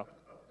 I'll get it out.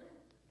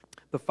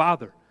 The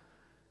father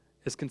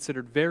is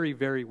considered very,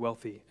 very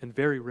wealthy and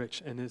very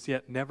rich and is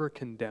yet never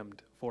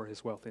condemned for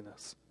his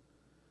wealthiness.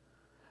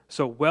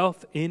 So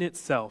wealth in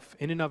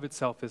and of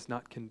itself, is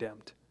not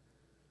condemned.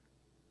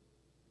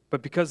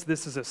 But because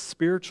this is a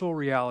spiritual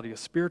reality, a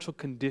spiritual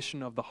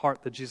condition of the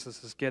heart that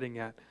Jesus is getting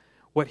at,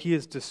 what he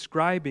is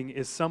describing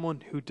is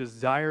someone who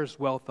desires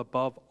wealth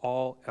above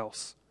all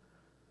else,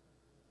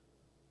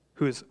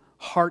 whose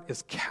heart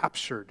is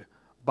captured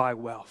by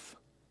wealth,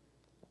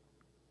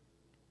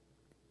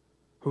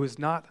 who is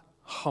not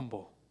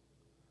humble,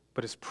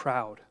 but is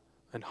proud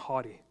and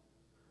haughty,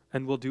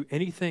 and will do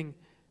anything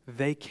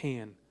they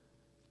can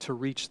to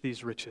reach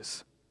these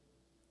riches.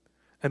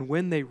 And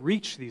when they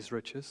reach these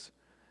riches,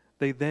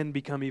 they then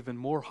become even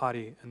more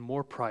haughty and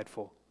more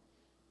prideful.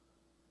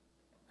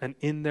 And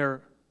in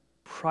their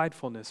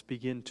pridefulness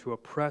begin to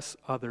oppress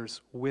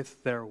others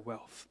with their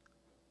wealth.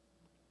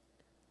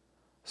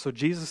 So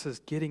Jesus is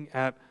getting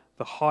at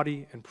the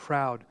haughty and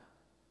proud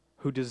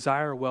who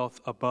desire wealth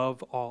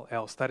above all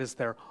else. That is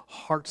their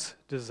heart's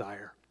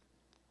desire.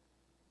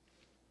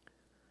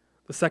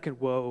 The second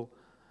woe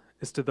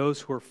is to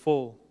those who are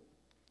full.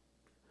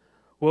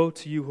 Woe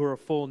to you who are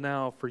full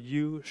now, for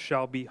you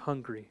shall be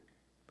hungry.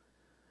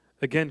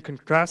 Again,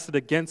 contrasted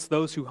against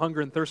those who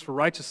hunger and thirst for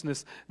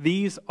righteousness,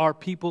 these are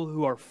people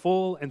who are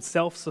full and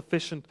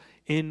self-sufficient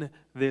in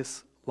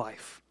this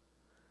life.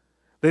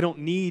 They don't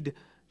need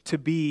to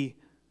be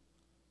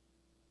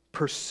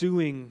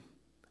pursuing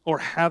or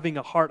having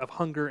a heart of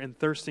hunger and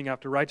thirsting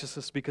after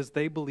righteousness because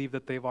they believe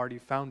that they've already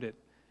found it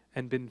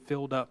and been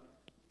filled up.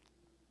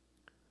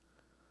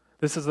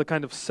 This is the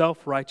kind of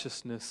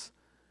self-righteousness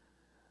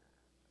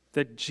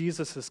that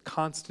Jesus is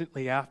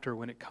constantly after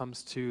when it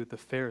comes to the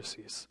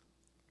Pharisees.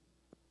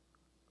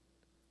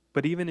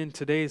 But even in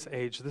today's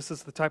age, this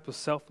is the type of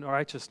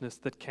self-righteousness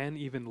that can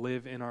even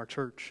live in our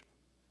church.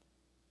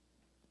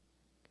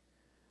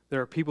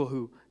 There are people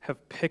who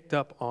have picked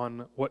up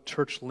on what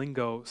church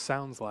lingo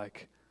sounds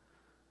like,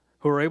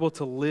 who are able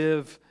to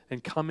live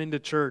and come into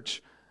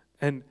church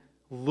and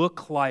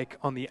look like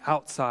on the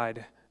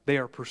outside they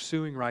are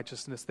pursuing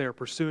righteousness, they are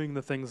pursuing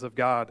the things of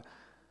God,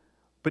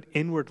 but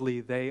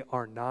inwardly they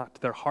are not.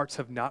 Their hearts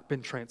have not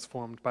been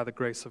transformed by the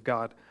grace of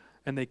God.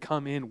 And they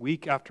come in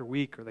week after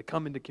week, or they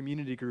come into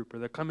community group, or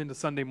they come into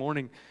Sunday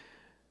morning,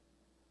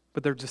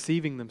 but they're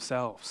deceiving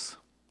themselves.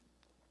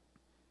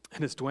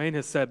 And as Dwayne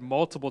has said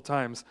multiple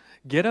times,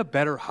 get a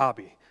better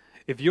hobby.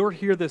 If you're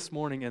here this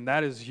morning and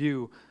that is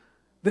you,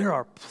 there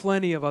are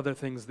plenty of other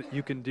things that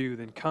you can do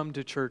than come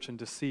to church and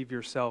deceive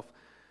yourself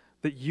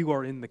that you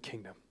are in the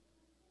kingdom.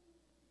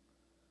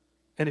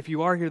 And if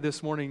you are here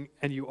this morning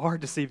and you are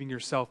deceiving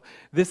yourself,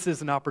 this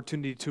is an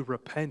opportunity to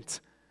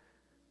repent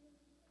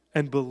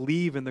and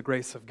believe in the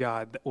grace of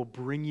God that will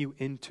bring you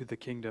into the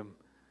kingdom,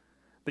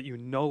 that you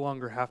no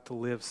longer have to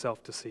live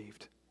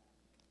self-deceived.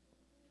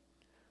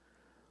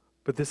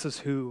 But this is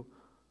who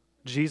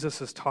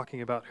Jesus is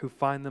talking about, who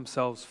find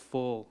themselves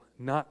full,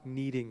 not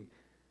needing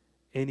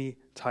any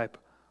type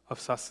of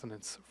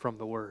sustenance from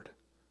the word.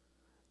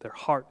 Their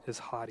heart is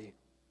haughty,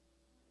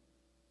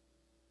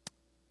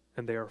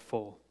 and they are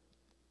full.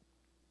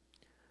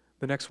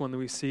 The next one that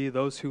we see,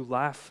 those who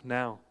laugh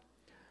now.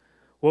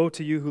 Woe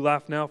to you who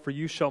laugh now, for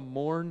you shall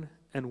mourn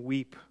and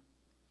weep.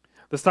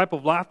 This type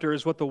of laughter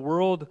is what the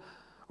world,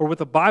 or what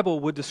the Bible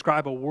would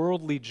describe a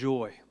worldly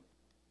joy,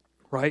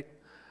 right?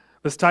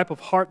 This type of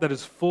heart that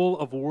is full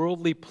of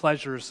worldly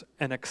pleasures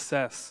and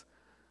excess.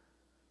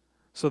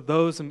 So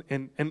those,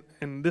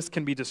 and this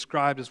can be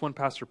described, as one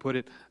pastor put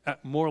it,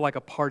 more like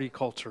a party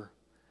culture.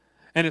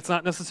 And it's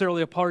not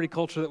necessarily a party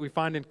culture that we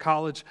find in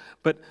college,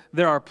 but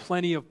there are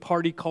plenty of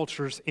party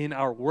cultures in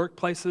our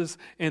workplaces,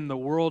 in the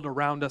world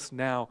around us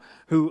now,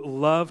 who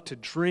love to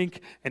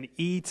drink and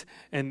eat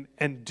and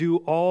do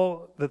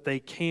all that they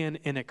can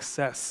in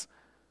excess.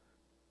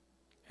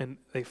 And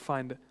they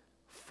find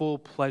full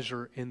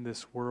pleasure in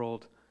this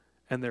world,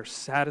 and they're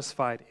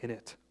satisfied in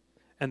it,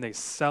 and they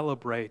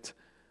celebrate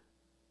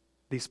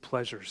these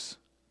pleasures,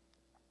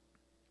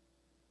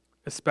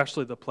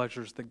 especially the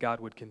pleasures that God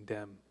would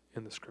condemn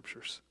in the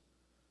scriptures.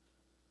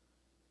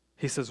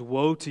 He says,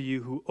 woe to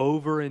you who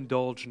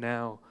overindulge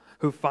now,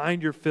 who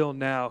find your fill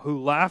now, who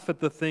laugh at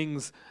the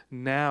things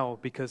now,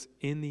 because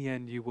in the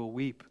end you will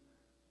weep.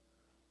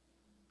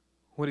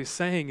 What he's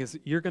saying is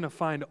you're going to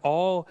find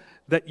all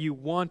that you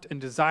want and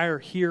desire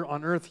here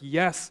on earth,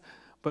 yes,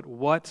 but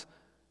what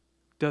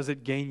does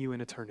it gain you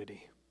in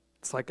eternity?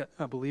 It's like,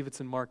 I believe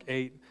it's in Mark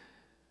 8,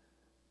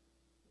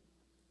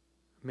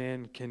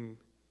 man can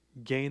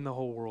gain the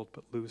whole world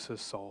but lose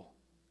his soul.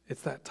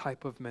 It's that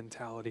type of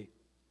mentality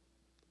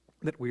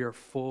that we are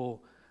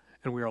full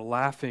and we are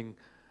laughing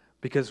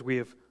because we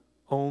have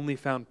only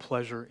found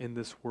pleasure in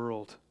this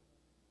world.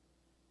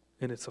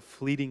 And it's a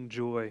fleeting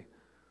joy,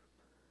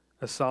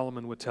 as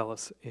Solomon would tell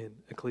us in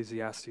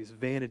Ecclesiastes.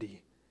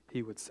 Vanity,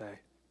 he would say.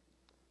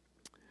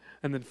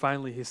 And then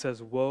finally he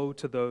says, woe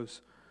to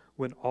those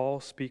when all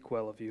speak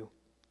well of you.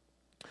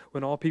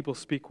 When all people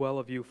speak well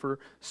of you, for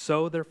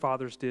so their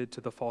fathers did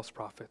to the false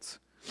prophets.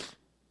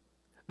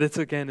 This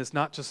again is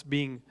not just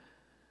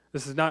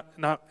this is not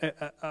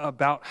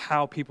about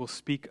how people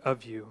speak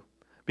of you,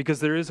 because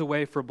there is a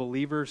way for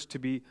believers to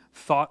be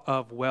thought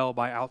of well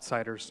by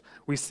outsiders.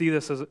 We see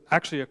this as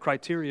actually a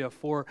criteria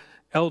for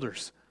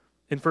elders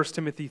in 1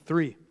 Timothy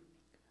 3,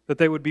 that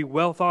they would be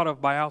well thought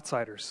of by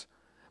outsiders.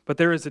 But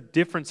there is a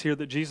difference here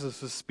that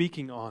Jesus is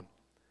speaking on.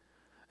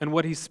 And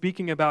what he's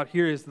speaking about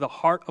here is the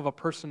heart of a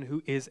person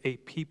who is a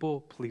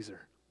people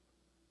pleaser.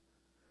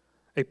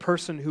 A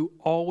person who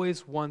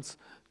always wants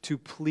to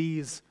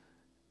please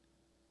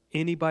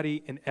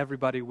anybody and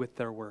everybody with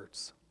their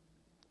words.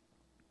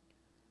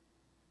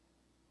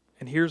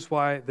 And here's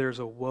why there's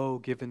a woe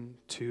given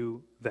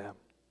to them.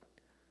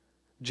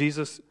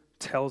 Jesus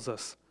tells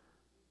us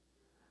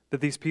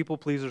that these people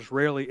pleasers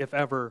rarely, if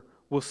ever,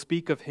 will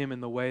speak of him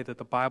in the way that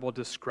the Bible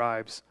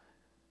describes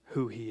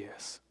who he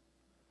is.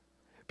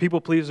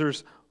 People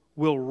pleasers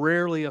will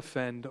rarely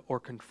offend or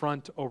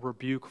confront or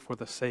rebuke for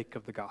the sake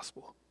of the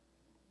gospel.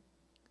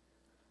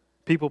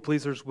 People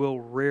pleasers will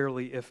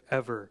rarely, if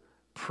ever,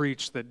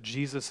 preach that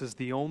Jesus is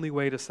the only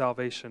way to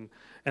salvation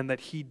and that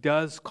he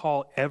does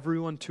call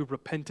everyone to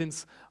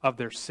repentance of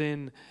their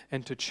sin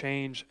and to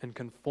change and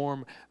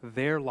conform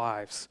their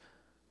lives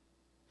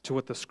to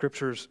what the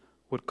Scriptures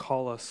would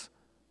call us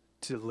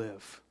to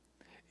live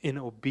in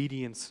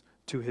obedience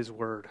to his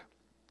word.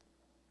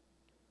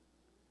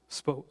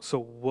 So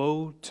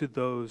woe to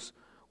those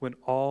when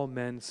all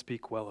men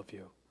speak well of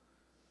you.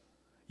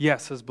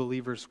 Yes, as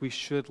believers, we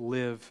should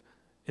live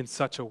in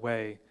such a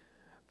way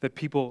that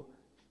people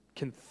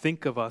can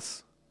think of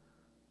us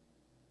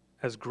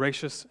as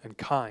gracious and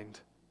kind,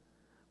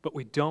 but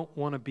we don't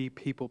want to be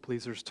people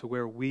pleasers to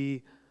where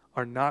we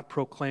are not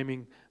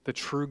proclaiming the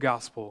true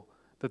gospel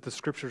that the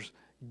Scriptures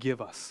give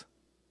us.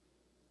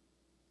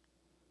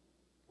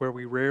 Where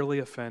we rarely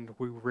offend,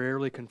 we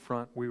rarely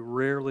confront, we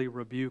rarely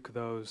rebuke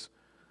those,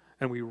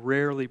 and we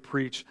rarely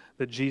preach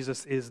that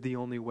Jesus is the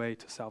only way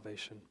to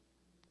salvation.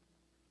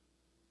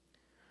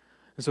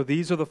 And so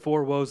these are the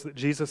four woes that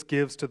Jesus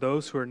gives to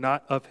those who are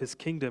not of his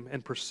kingdom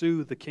and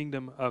pursue the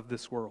kingdom of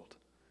this world.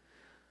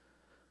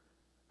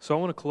 So I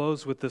want to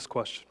close with this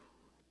question.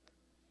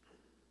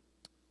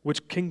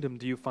 Which kingdom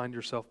do you find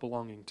yourself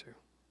belonging to?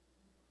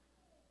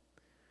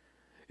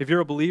 If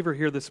you're a believer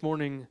here this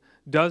morning,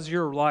 does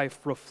your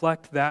life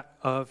reflect that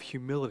of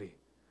humility?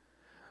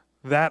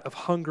 That of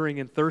hungering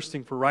and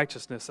thirsting for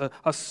righteousness,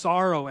 a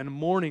sorrow and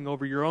mourning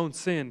over your own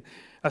sin,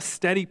 a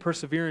steady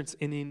perseverance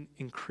in an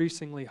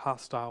increasingly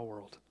hostile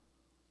world?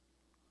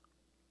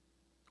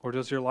 Or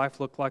does your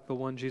life look like the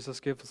one Jesus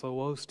gives the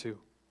woes to?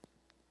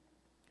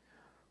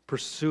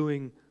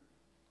 Pursuing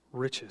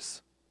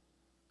riches,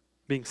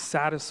 being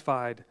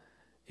satisfied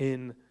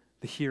in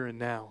the here and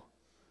now,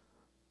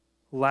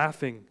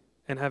 laughing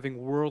and having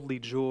worldly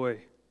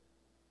joy,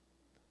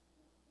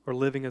 or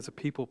living as a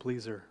people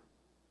pleaser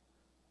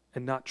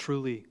and not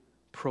truly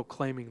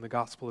proclaiming the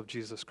gospel of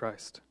Jesus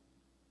Christ.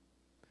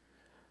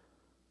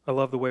 I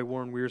love the way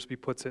Warren Wiersbe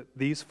puts it.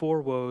 These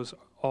four woes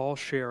all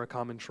share a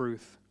common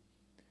truth.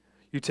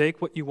 You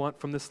take what you want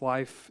from this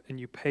life and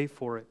you pay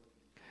for it.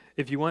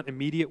 If you want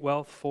immediate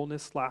wealth,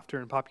 fullness, laughter,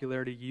 and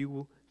popularity,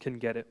 you can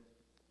get it.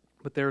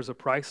 But there is a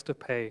price to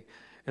pay,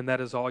 and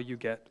that is all you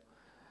get.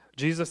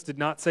 Jesus did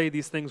not say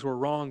these things were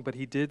wrong, but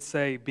he did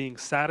say being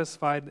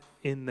satisfied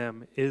in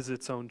them is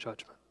its own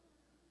judgment.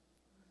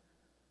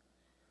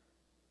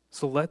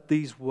 So let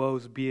these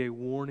woes be a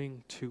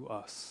warning to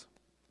us.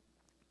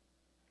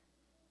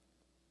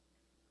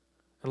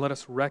 And let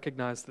us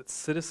recognize that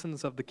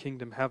citizens of the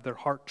kingdom have their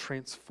heart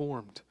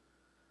transformed.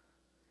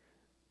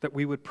 That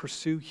we would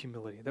pursue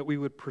humility, that we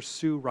would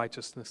pursue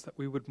righteousness, that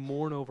we would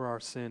mourn over our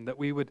sin, that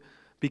we would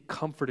be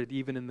comforted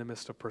even in the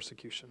midst of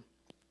persecution.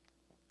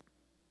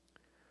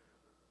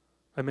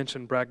 I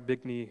mentioned Bragg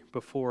Bigney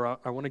before.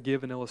 I want to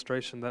give an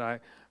illustration that I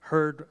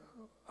heard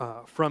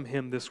from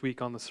him this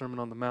week on the Sermon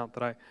on the Mount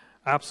that I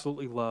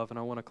absolutely love and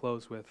I want to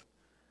close with.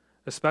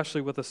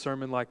 Especially with a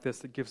sermon like this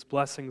that gives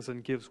blessings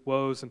and gives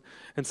woes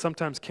and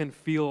sometimes can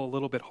feel a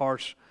little bit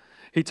harsh.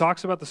 He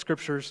talks about the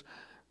Scriptures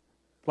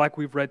like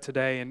we've read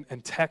today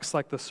and texts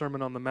like the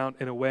Sermon on the Mount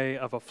in a way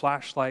of a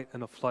flashlight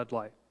and a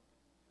floodlight.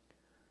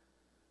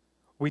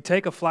 We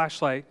take a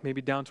flashlight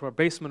maybe down to our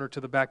basement or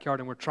to the backyard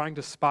and we're trying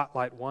to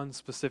spotlight one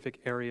specific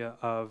area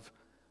of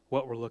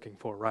what we're looking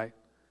for, right?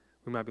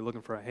 We might be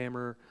looking for a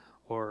hammer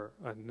or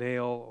a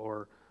nail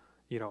or,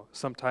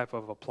 some type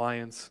of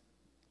appliance.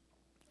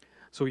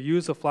 So we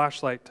use a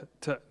flashlight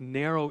to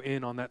narrow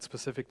in on that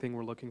specific thing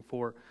we're looking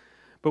for.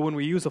 But when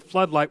we use a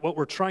floodlight, what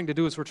we're trying to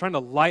do is we're trying to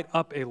light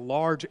up a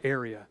large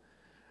area.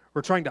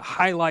 We're trying to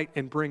highlight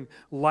and bring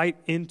light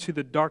into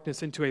the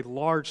darkness, into a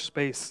large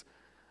space,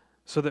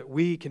 so that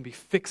we can be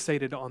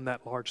fixated on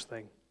that large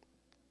thing.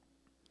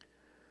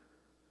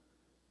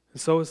 And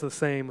so is the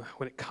same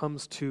when it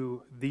comes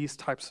to these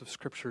types of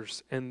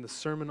scriptures and the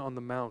Sermon on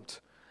the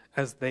Mount,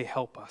 as they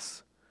help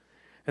us.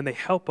 And they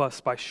help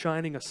us by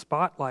shining a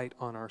spotlight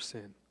on our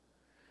sin.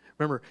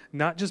 Remember,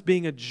 not just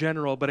being a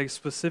general, but a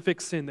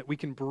specific sin that we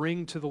can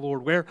bring to the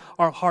Lord, where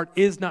our heart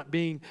is not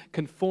being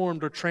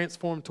conformed or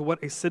transformed to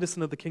what a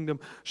citizen of the kingdom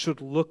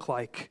should look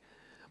like.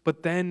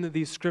 But then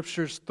these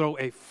scriptures throw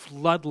a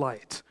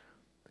floodlight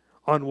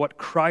on what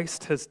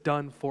Christ has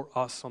done for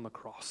us on the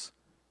cross.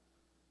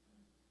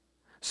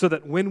 So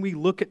that when we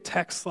look at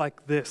texts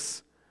like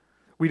this,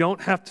 we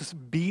don't have to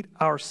beat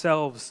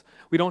ourselves.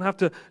 We don't have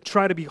to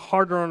try to be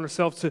harder on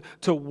ourselves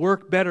to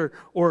work better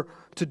or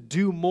to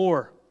do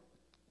more.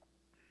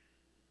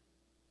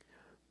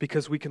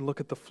 Because we can look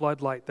at the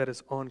floodlight that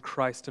is on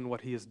Christ and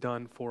what He has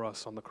done for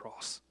us on the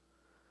cross.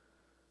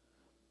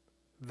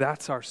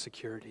 That's our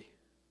security.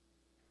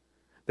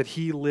 That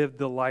He lived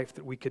the life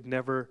that we could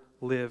never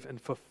live and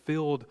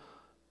fulfilled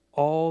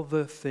all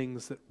the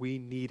things that we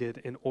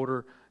needed in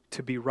order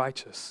to be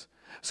righteous.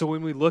 So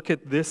when we look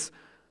at this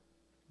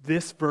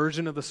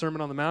version of the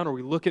Sermon on the Mount, or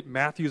we look at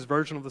Matthew's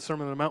version of the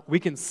Sermon on the Mount, we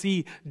can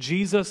see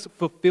Jesus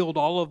fulfilled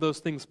all of those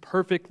things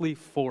perfectly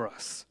for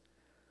us.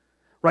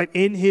 Right?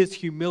 In His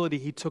humility,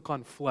 He took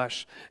on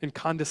flesh and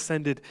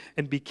condescended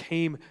and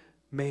became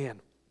man.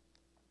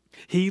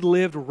 He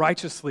lived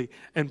righteously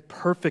and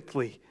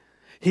perfectly.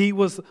 He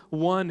was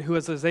one who,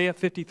 as Isaiah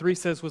 53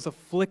 says, was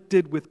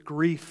afflicted with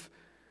grief.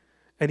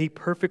 And He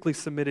perfectly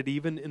submitted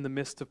even in the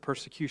midst of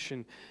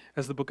persecution.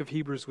 As the book of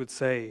Hebrews would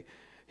say,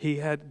 He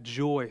had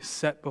joy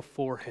set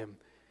before Him.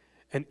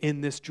 And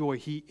in this joy,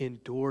 He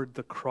endured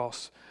the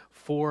cross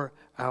for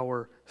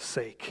our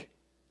sake.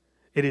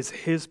 It is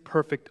His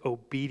perfect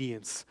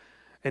obedience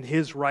and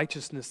His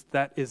righteousness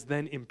that is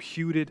then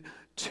imputed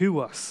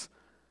to us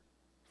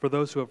for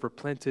those who have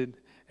repented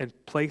and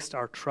placed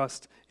our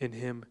trust in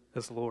Him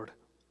as Lord.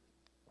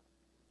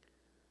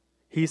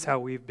 He's how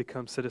we've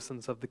become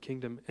citizens of the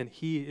kingdom, and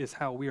He is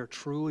how we are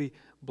truly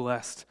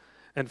blessed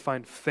and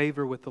find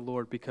favor with the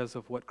Lord because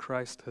of what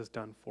Christ has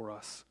done for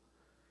us.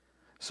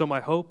 So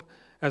my hope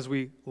as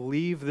we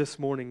leave this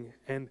morning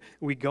and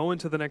we go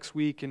into the next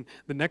week and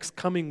the next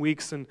coming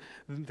weeks and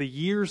the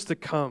years to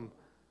come,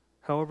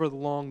 however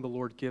long the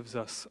Lord gives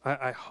us,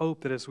 I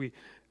hope that as we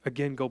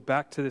again go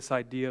back to this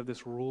idea of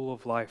this rule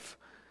of life,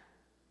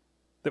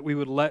 that we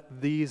would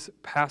let these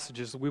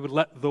passages, we would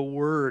let the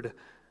Word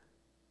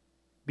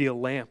be a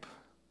lamp,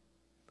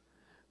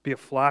 be a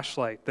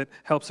flashlight that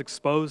helps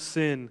expose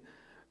sin,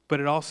 but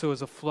it also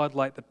is a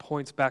floodlight that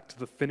points back to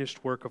the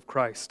finished work of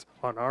Christ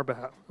on our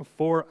behalf,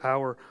 for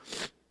our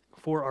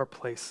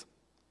place.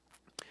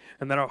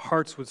 And that our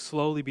hearts would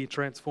slowly be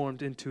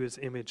transformed into His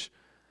image,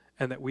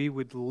 and that we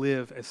would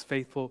live as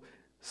faithful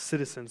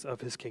citizens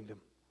of His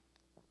kingdom.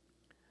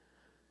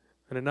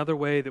 And another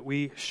way that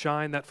we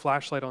shine that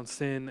flashlight on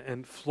sin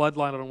and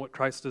floodlight on what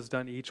Christ has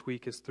done each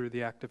week is through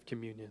the act of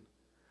communion.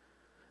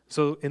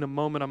 So in a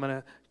moment, I'm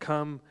going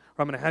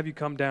to have you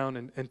come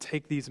down and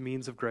take these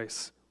means of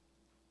grace.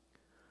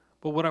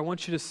 But what I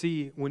want you to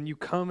see when you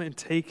come and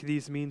take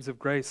these means of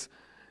grace,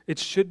 it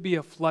should be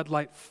a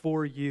floodlight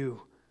for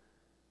you.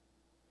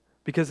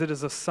 Because it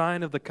is a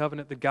sign of the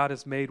covenant that God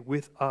has made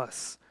with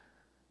us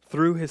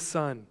through His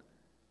Son.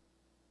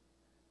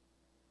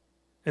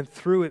 And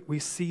through it, we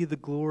see the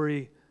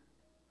glory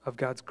of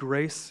God's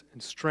grace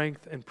and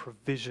strength and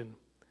provision,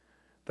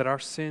 that our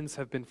sins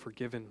have been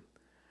forgiven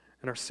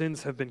and our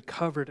sins have been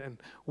covered and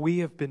we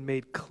have been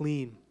made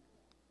clean.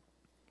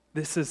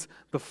 This is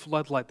the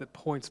floodlight that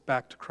points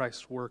back to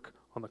Christ's work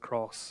on the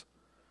cross.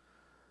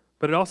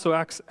 But it also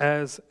acts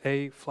as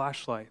a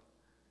flashlight.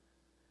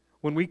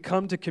 When we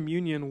come to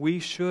communion, we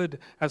should,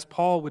 as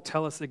Paul would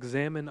tell us,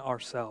 examine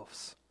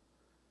ourselves.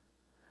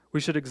 We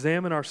should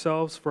examine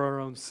ourselves for our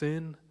own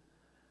sin,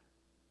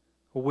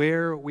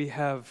 where we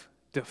have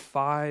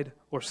defied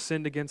or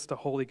sinned against a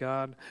holy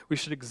God. We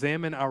should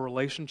examine our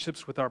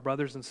relationships with our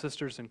brothers and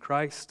sisters in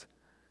Christ.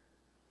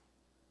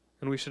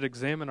 And we should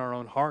examine our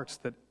own hearts,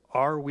 that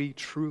are we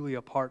truly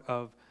a part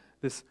of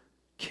this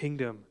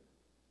kingdom?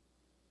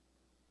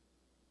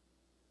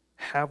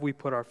 Have we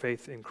put our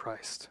faith in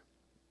Christ?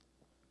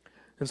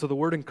 And so the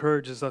Word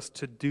encourages us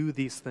to do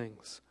these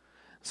things.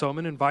 So I'm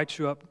going to invite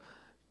you up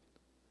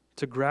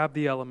to grab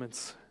the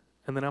elements,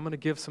 and then I'm going to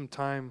give some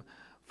time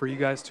for you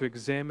guys to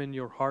examine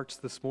your hearts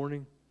this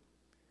morning,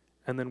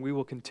 and then we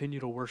will continue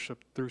to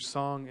worship through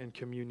song and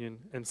communion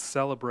and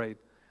celebrate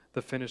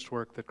the finished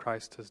work that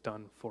Christ has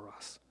done for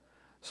us.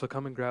 So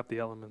come and grab the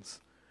elements,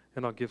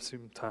 and I'll give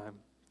some time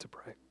to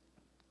pray.